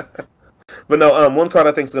 But no, one card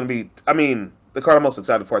I think is going to be, I mean, the card I'm most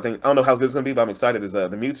excited for, I don't know how good it's going to be, but I'm excited, is the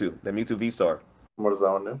Mewtwo V-Star. What does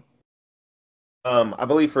that one do? I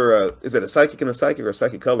believe for, is it a Psychic and a Psychic or a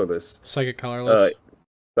Psychic Colorless? Psychic Colorless.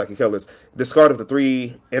 Psychic Colorless. Discard of the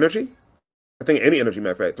 3 energy. I think any energy,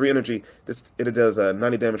 matter of fact. 3 energy, it does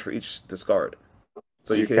 90 damage for each discard.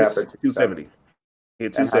 So you can hit 270.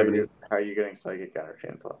 Hit 270. How are you getting Psychic Energy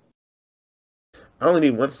in play? I only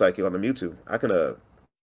need 1 Psychic on the Mewtwo. I can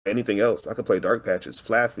anything else. I could play Dark Patches,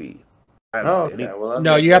 Flaffy.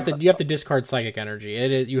 No, you have to discard Psychic Energy.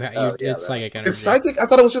 It is it's Psychic Energy. It's Psychic? I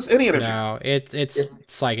thought it was just any energy. No, it's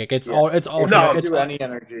Psychic. It's ultra. No, it's any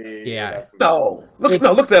energy. Yeah. No,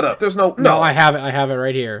 look that up. There's no. No, I have it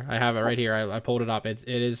right here. I pulled it up. It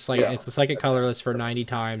is like it's a Psychic Colorless for 90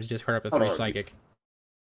 times. Discard up to 3 Psychic.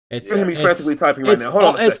 You're gonna be frantically typing right now. Hold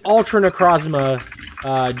on. It's Ultra Necrozma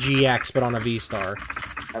GX, but on a V-Star.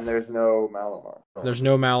 And there's no Malamar. There's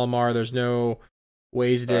no Malamar. There's no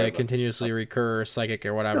ways to continuously recur Psychic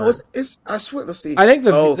or whatever. No, it's I swear. Let's see. I think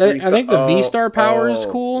the V-Star power is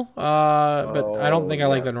cool, but I don't think I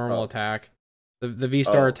like the normal attack. The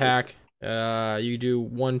V-Star attack, you do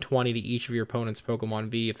 120 to each of your opponent's Pokemon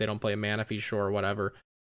V if they don't play a Mana Feature or whatever.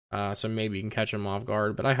 So maybe you can catch them off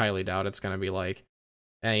guard, but I highly doubt it's going to be like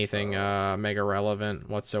anything mega relevant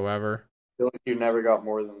whatsoever. I feel like you never got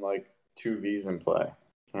more than like 2 Vs in play,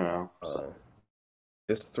 you know. So.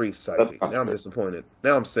 It's 3 Psychic. Now I'm disappointed.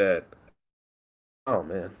 Now I'm sad. Oh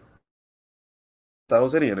man, that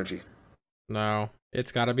was any energy. No,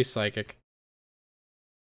 it's got to be Psychic.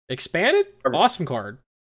 Expanded, awesome card.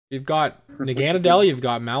 You've got Naganadel, you've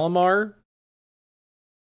got Malamar.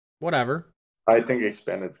 Whatever. I think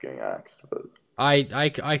Expanded's getting axed, but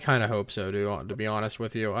I kind of hope so, to be honest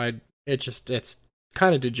with you. It's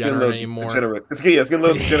kind of degenerate anymore. It's getting a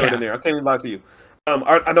little degenerate in there. I can't even lie to you.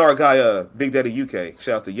 I know our guy, Big Daddy UK.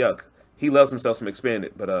 Shout out to Yuck. He loves himself some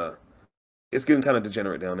Expanded, but it's getting kind of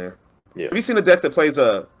degenerate down there. Yeah. Have you seen the deck that plays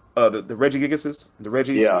the Regigigases, the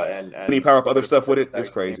Regis? Yeah, and you power up other stuff with it. It's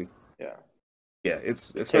crazy. Yeah,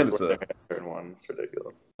 it's Expanded stuff. It's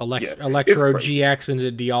ridiculous. Electro GX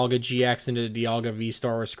into Dialga GX into Dialga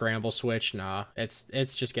V-Star or Scramble Switch. Nah,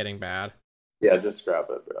 it's just getting bad. Yeah, just scrap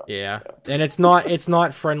it, bro. Yeah, and it's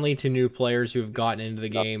not friendly to new players who've gotten into the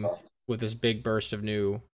game with this big burst of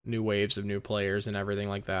new waves of new players and everything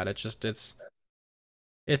like that. It's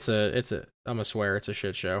I'm gonna swear it's a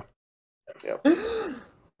shit show. Yep.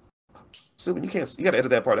 So you gotta edit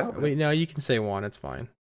that part out. Man. Wait, no, you can say 1. It's fine.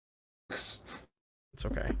 It's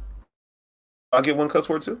okay. I'll get 1 cuss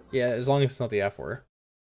word too. Yeah, as long as it's not the F word.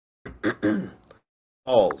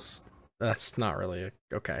 Balls. That's not really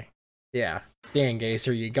okay. Yeah, Dan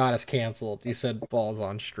Gazer, you got us canceled. You said balls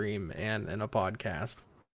on stream and in a podcast.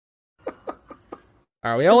 All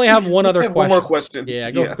right, we only have one other question. One more question. Yeah,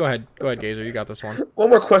 go ahead. Go ahead, Gazer. You got this one. One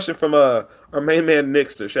more question from our main man,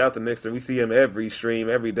 Nixter. Shout out to Nixter. We see him every stream,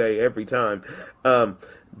 every day, every time.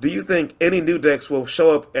 Do you think any new decks will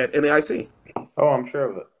show up at NAIC? Oh, I'm sure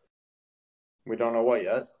of it. We don't know what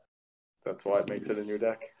yet. That's why it makes it a new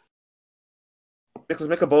deck. Nixter,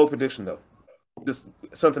 make a bold prediction, though. Just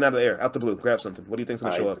something out of the air, out the blue. Grab something. What do you think's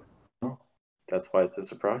going to show up? That's why it's a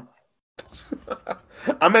surprise.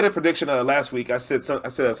 I made a prediction last week. I said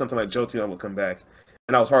something like Jolteon would come back,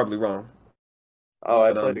 and I was horribly wrong. Oh,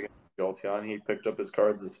 I played against Jolteon. He picked up his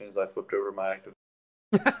cards as soon as I flipped over my active.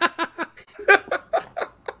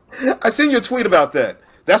 I seen your tweet about that.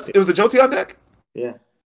 It was a Jolteon deck? Yeah.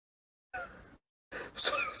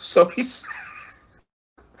 So he's.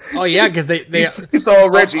 Oh yeah, because they saw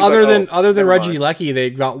Reggie. Other than Reggie Lecky,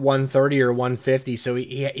 they got 130 or 150. So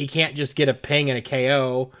he can't just get a ping and a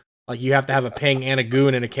KO. Like you have to have a ping and a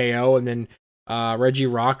goon and a KO, and then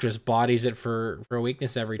RegiRock just bodies it for a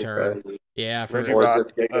weakness every turn. Yeah, for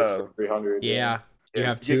just for 300. Yeah, you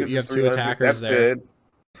have two attackers That's there.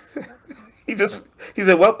 He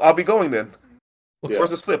said, "Well, I'll be going then." Look,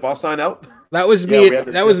 where's the slip? I'll sign out. That was me.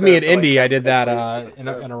 That was me at Indy. I did that in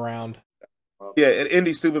a round. Yeah, at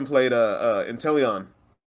Indy, Subban played Inteleon.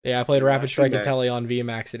 Yeah, I played Rapid Strike Inteleon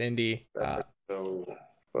VMAX at Indy.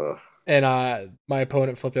 And my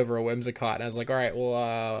opponent flipped over a Whimsicott, and I was like, all right,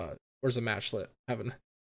 well, where's the match slip? I'm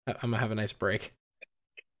gonna have a nice break.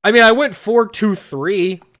 I mean, I went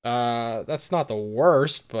 4-2-3. That's not the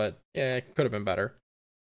worst, but yeah, it could have been better.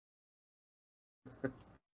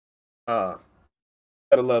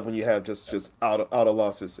 Gotta love when you have just out of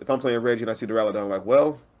losses. If I'm playing Reggie and I see Duraludon, I'm like,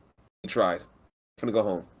 well, he tried. I'm gonna go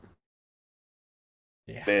home.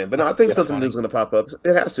 Yeah, man. But no, I think something new is gonna pop up.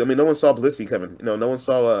 It has to. I mean, no one saw Blissey coming. You know, no one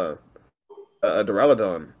saw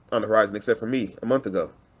Duraludon on the horizon except for me a month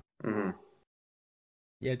ago. Mm-hmm.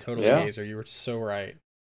 Yeah, totally, Gazer. You were so right.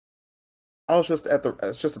 I was just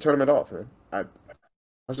it's just a tournament off, man. I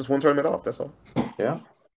was just one tournament off. That's all. Yeah.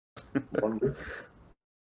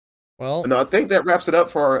 Well, no, I think that wraps it up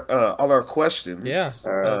for all our questions. Yeah.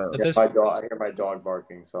 I hear my dog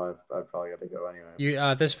barking, so I probably got to go anyway. You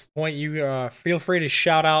at this point, you feel free to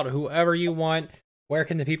shout out whoever you want. Where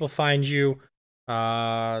can the people find you?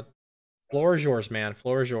 Floor is yours, man.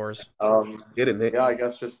 Floor is yours. Get it, Nick. Yeah, I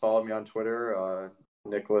guess just follow me on Twitter,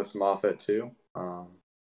 Nicholas Moffitt too.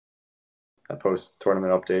 I post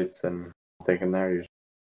tournament updates and thinking there usually.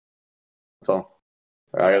 That's all.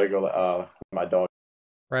 I gotta go. My dog.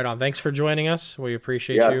 Right on. Thanks for joining us. We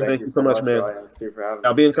appreciate you. Thank you so much, man.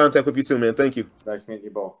 I'll be in contact with you soon, man. Thank you. Nice meeting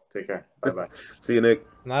you both. Take care. Bye-bye. See you, Nick.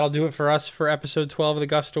 And that'll do it for us for episode 12 of the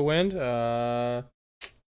Gust of Wind.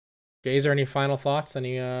 Gazer, any final thoughts?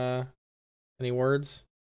 Any words?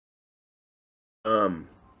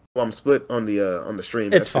 Well, I'm split on the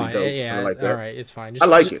stream. It's fine. Yeah, like that. All right, it's fine. I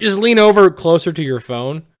like it. Just lean over closer to your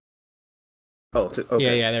phone. Oh,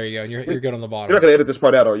 okay. Yeah, there you go. And you're good on the bottom. You're not gonna edit this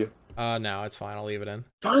part out, are you? No, it's fine. I'll leave it in.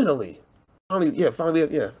 Finally,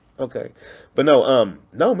 yeah. Okay, but no,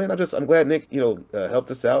 man. I'm glad Nick,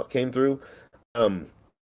 helped us out, came through.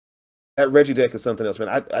 That Reggie deck is something else,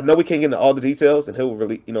 man. I know we can't get into all the details, and he'll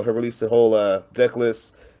release the whole deck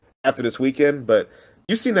list after this weekend. But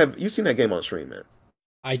you've seen that game on stream, man.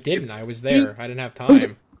 I didn't. I was there. I didn't have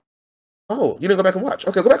time. Oh, you didn't go back and watch?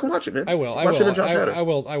 Okay, go back and watch it, man. I will. I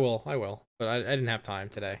will. But I didn't have time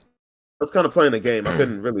today. I was kind of playing the game. I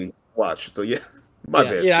couldn't really watch. So yeah, my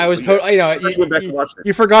bad. Yeah, I was totally.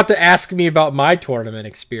 You forgot to ask me about my tournament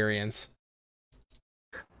experience.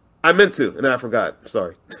 I meant to, and then I forgot.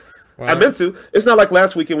 Sorry. Well, I meant to. It's not like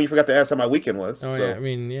last weekend when you forgot to ask how my weekend was. Oh so. yeah, I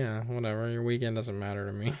mean, yeah, whatever. Your weekend doesn't matter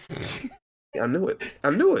to me. I knew it.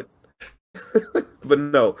 But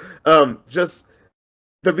no, just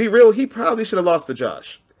to be real, he probably should have lost to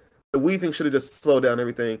Josh. The Weezing should have just slowed down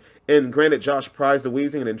everything. And granted, Josh prized the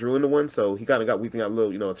Weezing and then drew into one, so he kind of got Weezing out a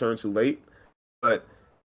little, a turn too late. But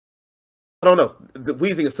I don't know. The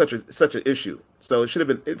Weezing is such an issue, so it should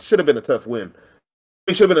have been a tough win.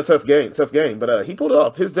 It should have been a tough game. But he pulled it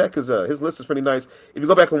off. His deck his list is pretty nice. If you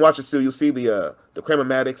go back and watch it, Sue, you'll see the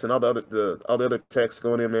Cramomatics and all the other texts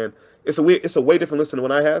going in. Man, it's a way different list than the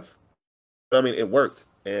one I have. But I mean, it worked,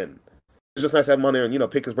 and it's just nice to have him on there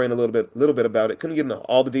and pick his brain a little bit about it. Couldn't get into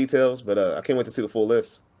all the details, but I can't wait to see the full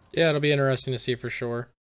list. Yeah, it'll be interesting to see for sure.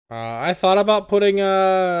 I thought about putting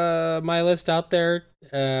my list out there,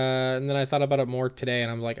 and then I thought about it more today,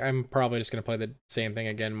 and I'm like, I'm probably just gonna play the same thing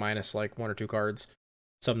again, minus like 1 or 2 cards,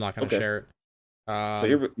 so I'm not gonna share it.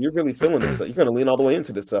 So you're really feeling this. You're gonna lean all the way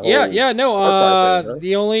into this. No.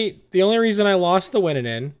 The only reason I lost the winning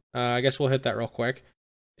in, I guess we'll hit that real quick.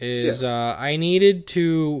 Is I needed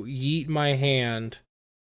to yeet my hand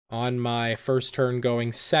on my first turn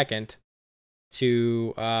going second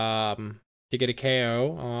to get a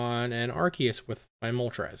KO on an Arceus with my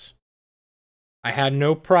Moltres. I had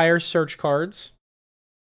no prior search cards.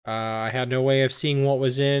 I had no way of seeing what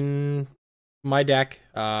was in my deck.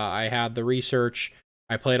 I had the research.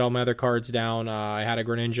 I played all my other cards down. I had a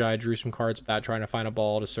Greninja. I drew some cards without trying to find a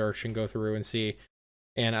ball to search and go through and see.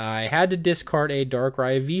 And I had to discard a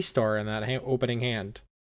Darkrai V-Star in that opening hand.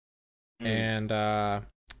 And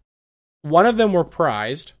one of them were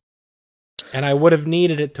prized, and I would have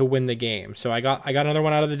needed it to win the game. So I got another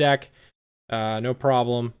one out of the deck, no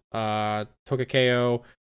problem. Took a KO.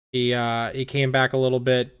 He came back a little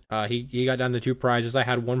bit. He got down to 2 prizes. I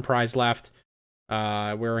had 1 prize left.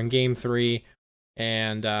 We're in game 3,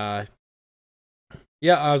 and I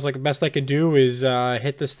was like, the best I could do is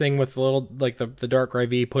hit this thing with a little, like the Darkrai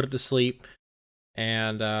V, put it to sleep,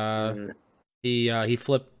 and he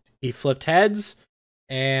flipped heads,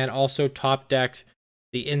 and also top decked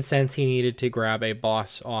the incense he needed to grab a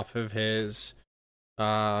boss off of his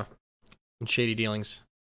shady dealings.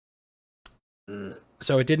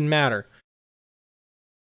 So it didn't matter.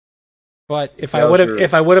 But if I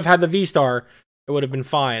would have had the V-Star, it would have been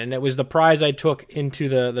fine. And it was the prize I took into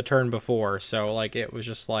the turn before. So like it was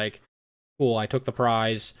just like cool. I took the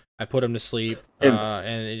prize, I put him to sleep, and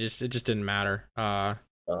it just didn't matter.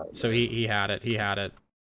 So he had it. He had it.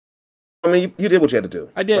 I mean, you did what you had to do.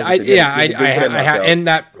 I did. I had, and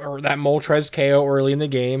that Moltres KO early in the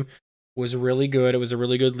game was really good. It was a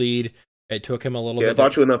really good lead. It took him a little bit. It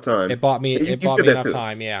bought you enough time. It bought me enough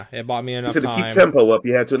time. Yeah, it bought me enough time. To keep tempo up,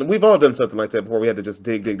 you had to. And we've all done something like that before. We had to just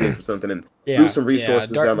dig for something and lose some resources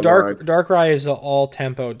down the line. Darkrai is an all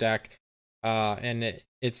tempo deck, and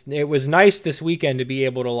it was nice this weekend to be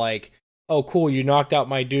able to like, oh cool, you knocked out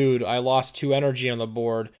my dude. I lost 2 energy on the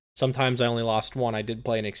board. Sometimes I only lost 1. I did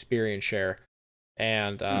play an experience share.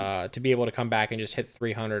 And to be able to come back and just hit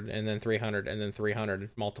 300 and then 300 and then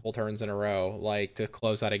 300 multiple turns in a row, like to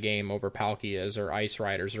close out a game over Palkias or Ice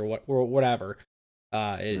Riders or whatever,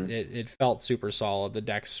 it felt super solid. The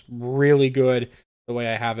deck's really good the way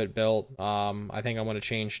I have it built. I think I'm going to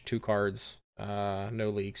change 2 cards,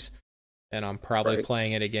 no leaks, and I'm probably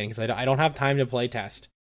playing it again because I don't have time to play test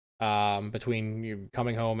between you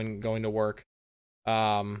coming home and going to work.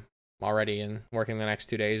 Already and working the next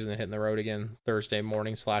 2 days and then hitting the road again Thursday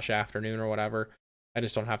morning / afternoon or whatever. I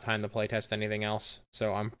just don't have time to play test anything else.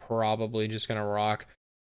 So I'm probably just going to rock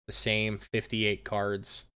the same 58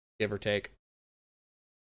 cards, give or take.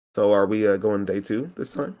 So are we going day 2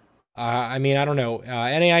 this time? I mean, I don't know.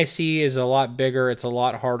 NAIC is a lot bigger. It's a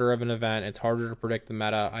lot harder of an event. It's harder to predict the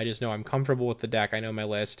meta. I just know I'm comfortable with the deck. I know my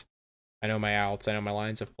list. I know my outs. I know my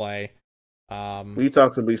lines of play. We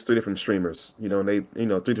talked to at least 3 different streamers, and they,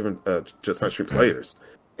 3 different just not stream players,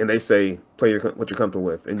 and they say play what you're comfortable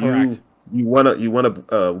with. And you won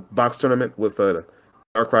a box tournament with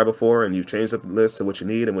Darkrai before, and you changed up the list to what you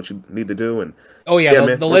need and what you need to do. And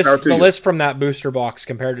the list from that booster box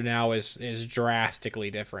compared to now is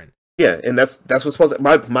drastically different. Yeah, and that's what's supposed to,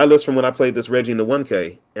 my list from when I played this Reggie in the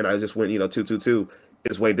 1K, and I just went 2-2-2.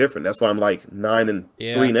 Is way different. That's why I'm like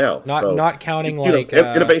 9-3 now. Not counting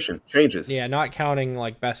innovation changes. Yeah, not counting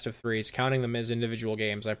like best of 3s, counting them as individual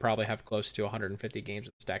games. I probably have close to 150 games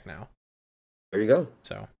in this deck now. There you go.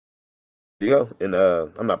 So there you go. And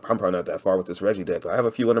I'm probably not that far with this Reggie deck, but I have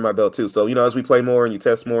a few under my belt too. So as we play more and you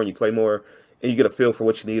test more and you play more, and you get a feel for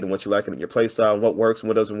what you need and what you like and your play style and what works and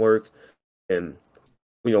what doesn't work, and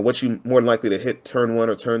what you more likely to hit turn 1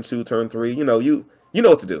 or turn 2, turn 3. You know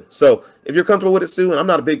what to do. So if you're comfortable with it, Sue, and I'm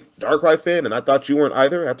not a big Darkrai fan, and I thought you weren't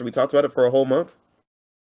either after we talked about it for a whole month.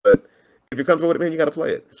 But if you're comfortable with it, man, you got to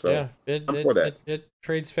play it. So yeah, I'm for that. It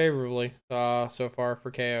trades favorably so far for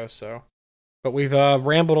KO. So, but we've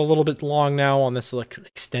rambled a little bit long now on this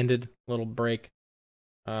extended little break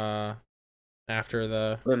after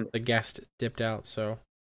the guest dipped out. So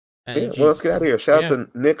well, let's get out of here. Shout out to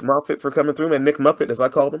Nick Moffitt for coming through, man. Nick Muppet, as I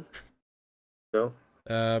called him.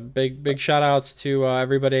 Big shout outs to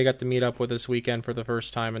everybody I got to meet up with this weekend for the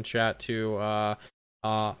first time and chat to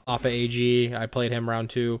Appa AG. I played him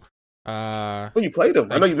round 2. You played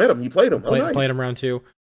him. I know you met him. You played him. Played him round 2.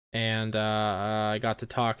 And I got to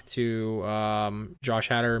talk to Josh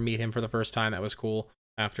Hatter, meet him for the first time. That was cool.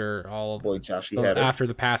 After after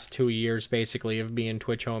the past 2 years basically of being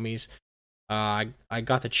Twitch homies. I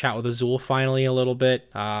got to chat with Azul finally a little bit.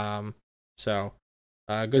 So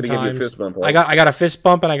good times. Fist bump, right? I got a fist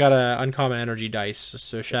bump and I got an uncommon energy dice.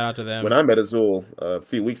 So shout out to them. When I met Azul a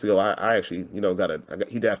few weeks ago, I actually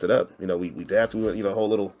he dapped it up. We dapped. We went, a whole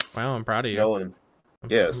little. Wow, I'm proud of you.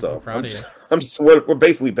 So I'm proud of you. We're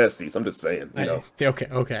basically besties. I'm just saying.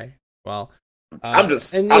 Okay. Well, I'm just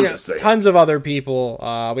saying. Tons of other people.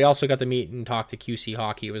 We also got to meet and talk to QC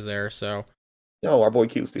Hockey was there. So. Oh, our boy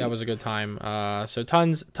QC. That was a good time. So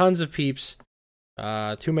tons of peeps.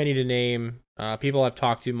 Too many to name. People I've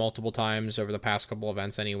talked to multiple times over the past couple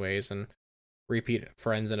events anyways, and repeat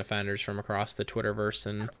friends and offenders from across the Twitterverse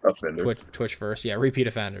and Twitchverse. Yeah, repeat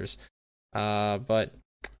offenders. But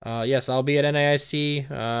yes, I'll be at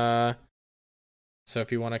NAIC. So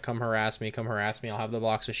if you want to come harass me. I'll have the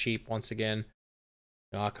box of sheep once again.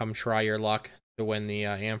 Come try your luck to win the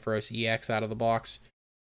Ampharos EX out of the box.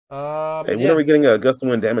 When are we getting gust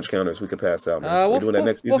and wind damage counters we could pass out? We're doing that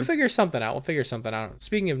next season? We'll figure something out.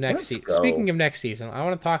 Speaking of next season, I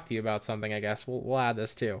want to talk to you about something. I guess we'll add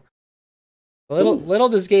this too. Little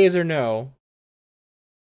does Gazer know,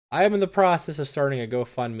 I am in the process of starting a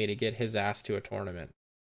GoFundMe to get his ass to a tournament.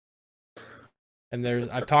 And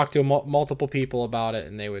I've talked to multiple people about it,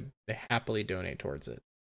 and they happily donate towards it.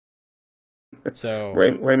 So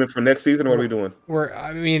Raymond, for next season, what are we doing?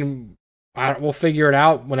 We'll figure it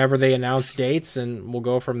out whenever they announce dates, and we'll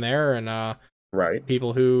go from there. And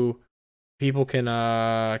people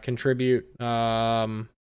can contribute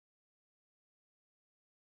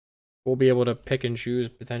we'll be able to pick and choose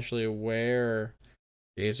potentially where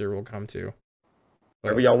Gazer will come to.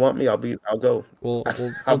 Wherever y'all want me, I'll go. We'll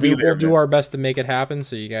be there, we'll do our best to make it happen,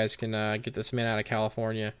 so you guys can get this man out of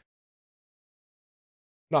California.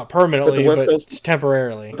 Not permanently, but just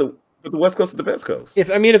temporarily. But the West Coast is the best coast. If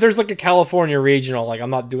there's like a California regional, like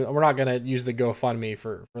we're not gonna use the GoFundMe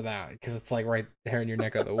for that because it's like right there in your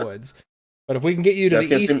neck of the woods. But if we can get you to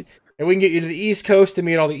the east, if we can get you to the East Coast to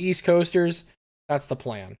meet all the East Coasters, that's the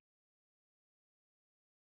plan.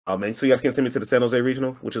 Oh man, so you guys can send me to the San Jose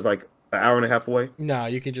Regional, which is like an hour and a half away? No,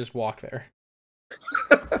 you can just walk there.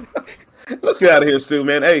 Let's get out of here, Stu,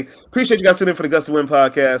 man. Hey, appreciate you guys tuning in for the Gust to Win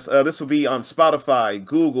podcast. This will be on Spotify,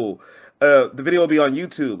 Google. The video will be on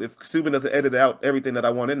YouTube if Subin doesn't edit out everything that I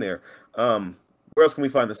want in there. Where else can we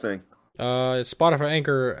find this thing? Spotify,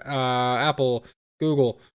 Anchor, Apple,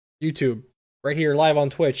 Google, YouTube. Right here, live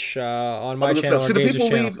on Twitch, on my channel. Should do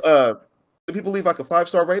people leave like a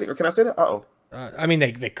 5-star rating, or can I say that? I mean,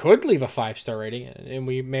 they could leave a 5-star rating, and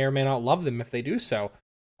we may or may not love them if they do so.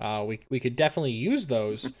 We could definitely use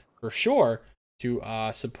those for sure to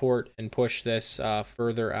support and push this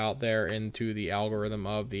further out there into the algorithm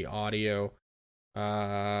of the audio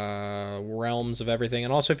realms of everything.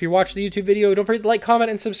 And also, if you watch the YouTube video, don't forget to like,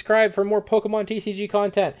 comment, and subscribe for more Pokemon TCG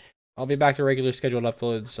content. I'll be back to regular scheduled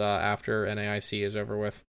uploads after NAIC is over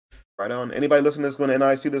with. Right on. Anybody listening that's going to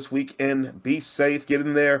NAIC this weekend, be safe, get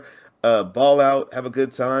in there, ball out, have a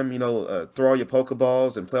good time, throw all your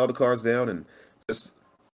Pokeballs and play all the cards down, and just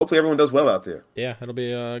hopefully everyone does well out there. Yeah, it'll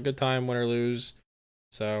be a good time, win or lose.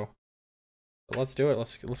 So let's do it.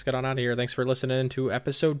 Let's get on out of here. Thanks for listening to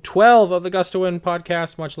episode 12 of the Gust to Win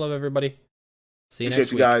podcast. Much love, everybody. See you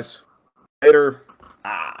next week. Appreciate you guys. Later.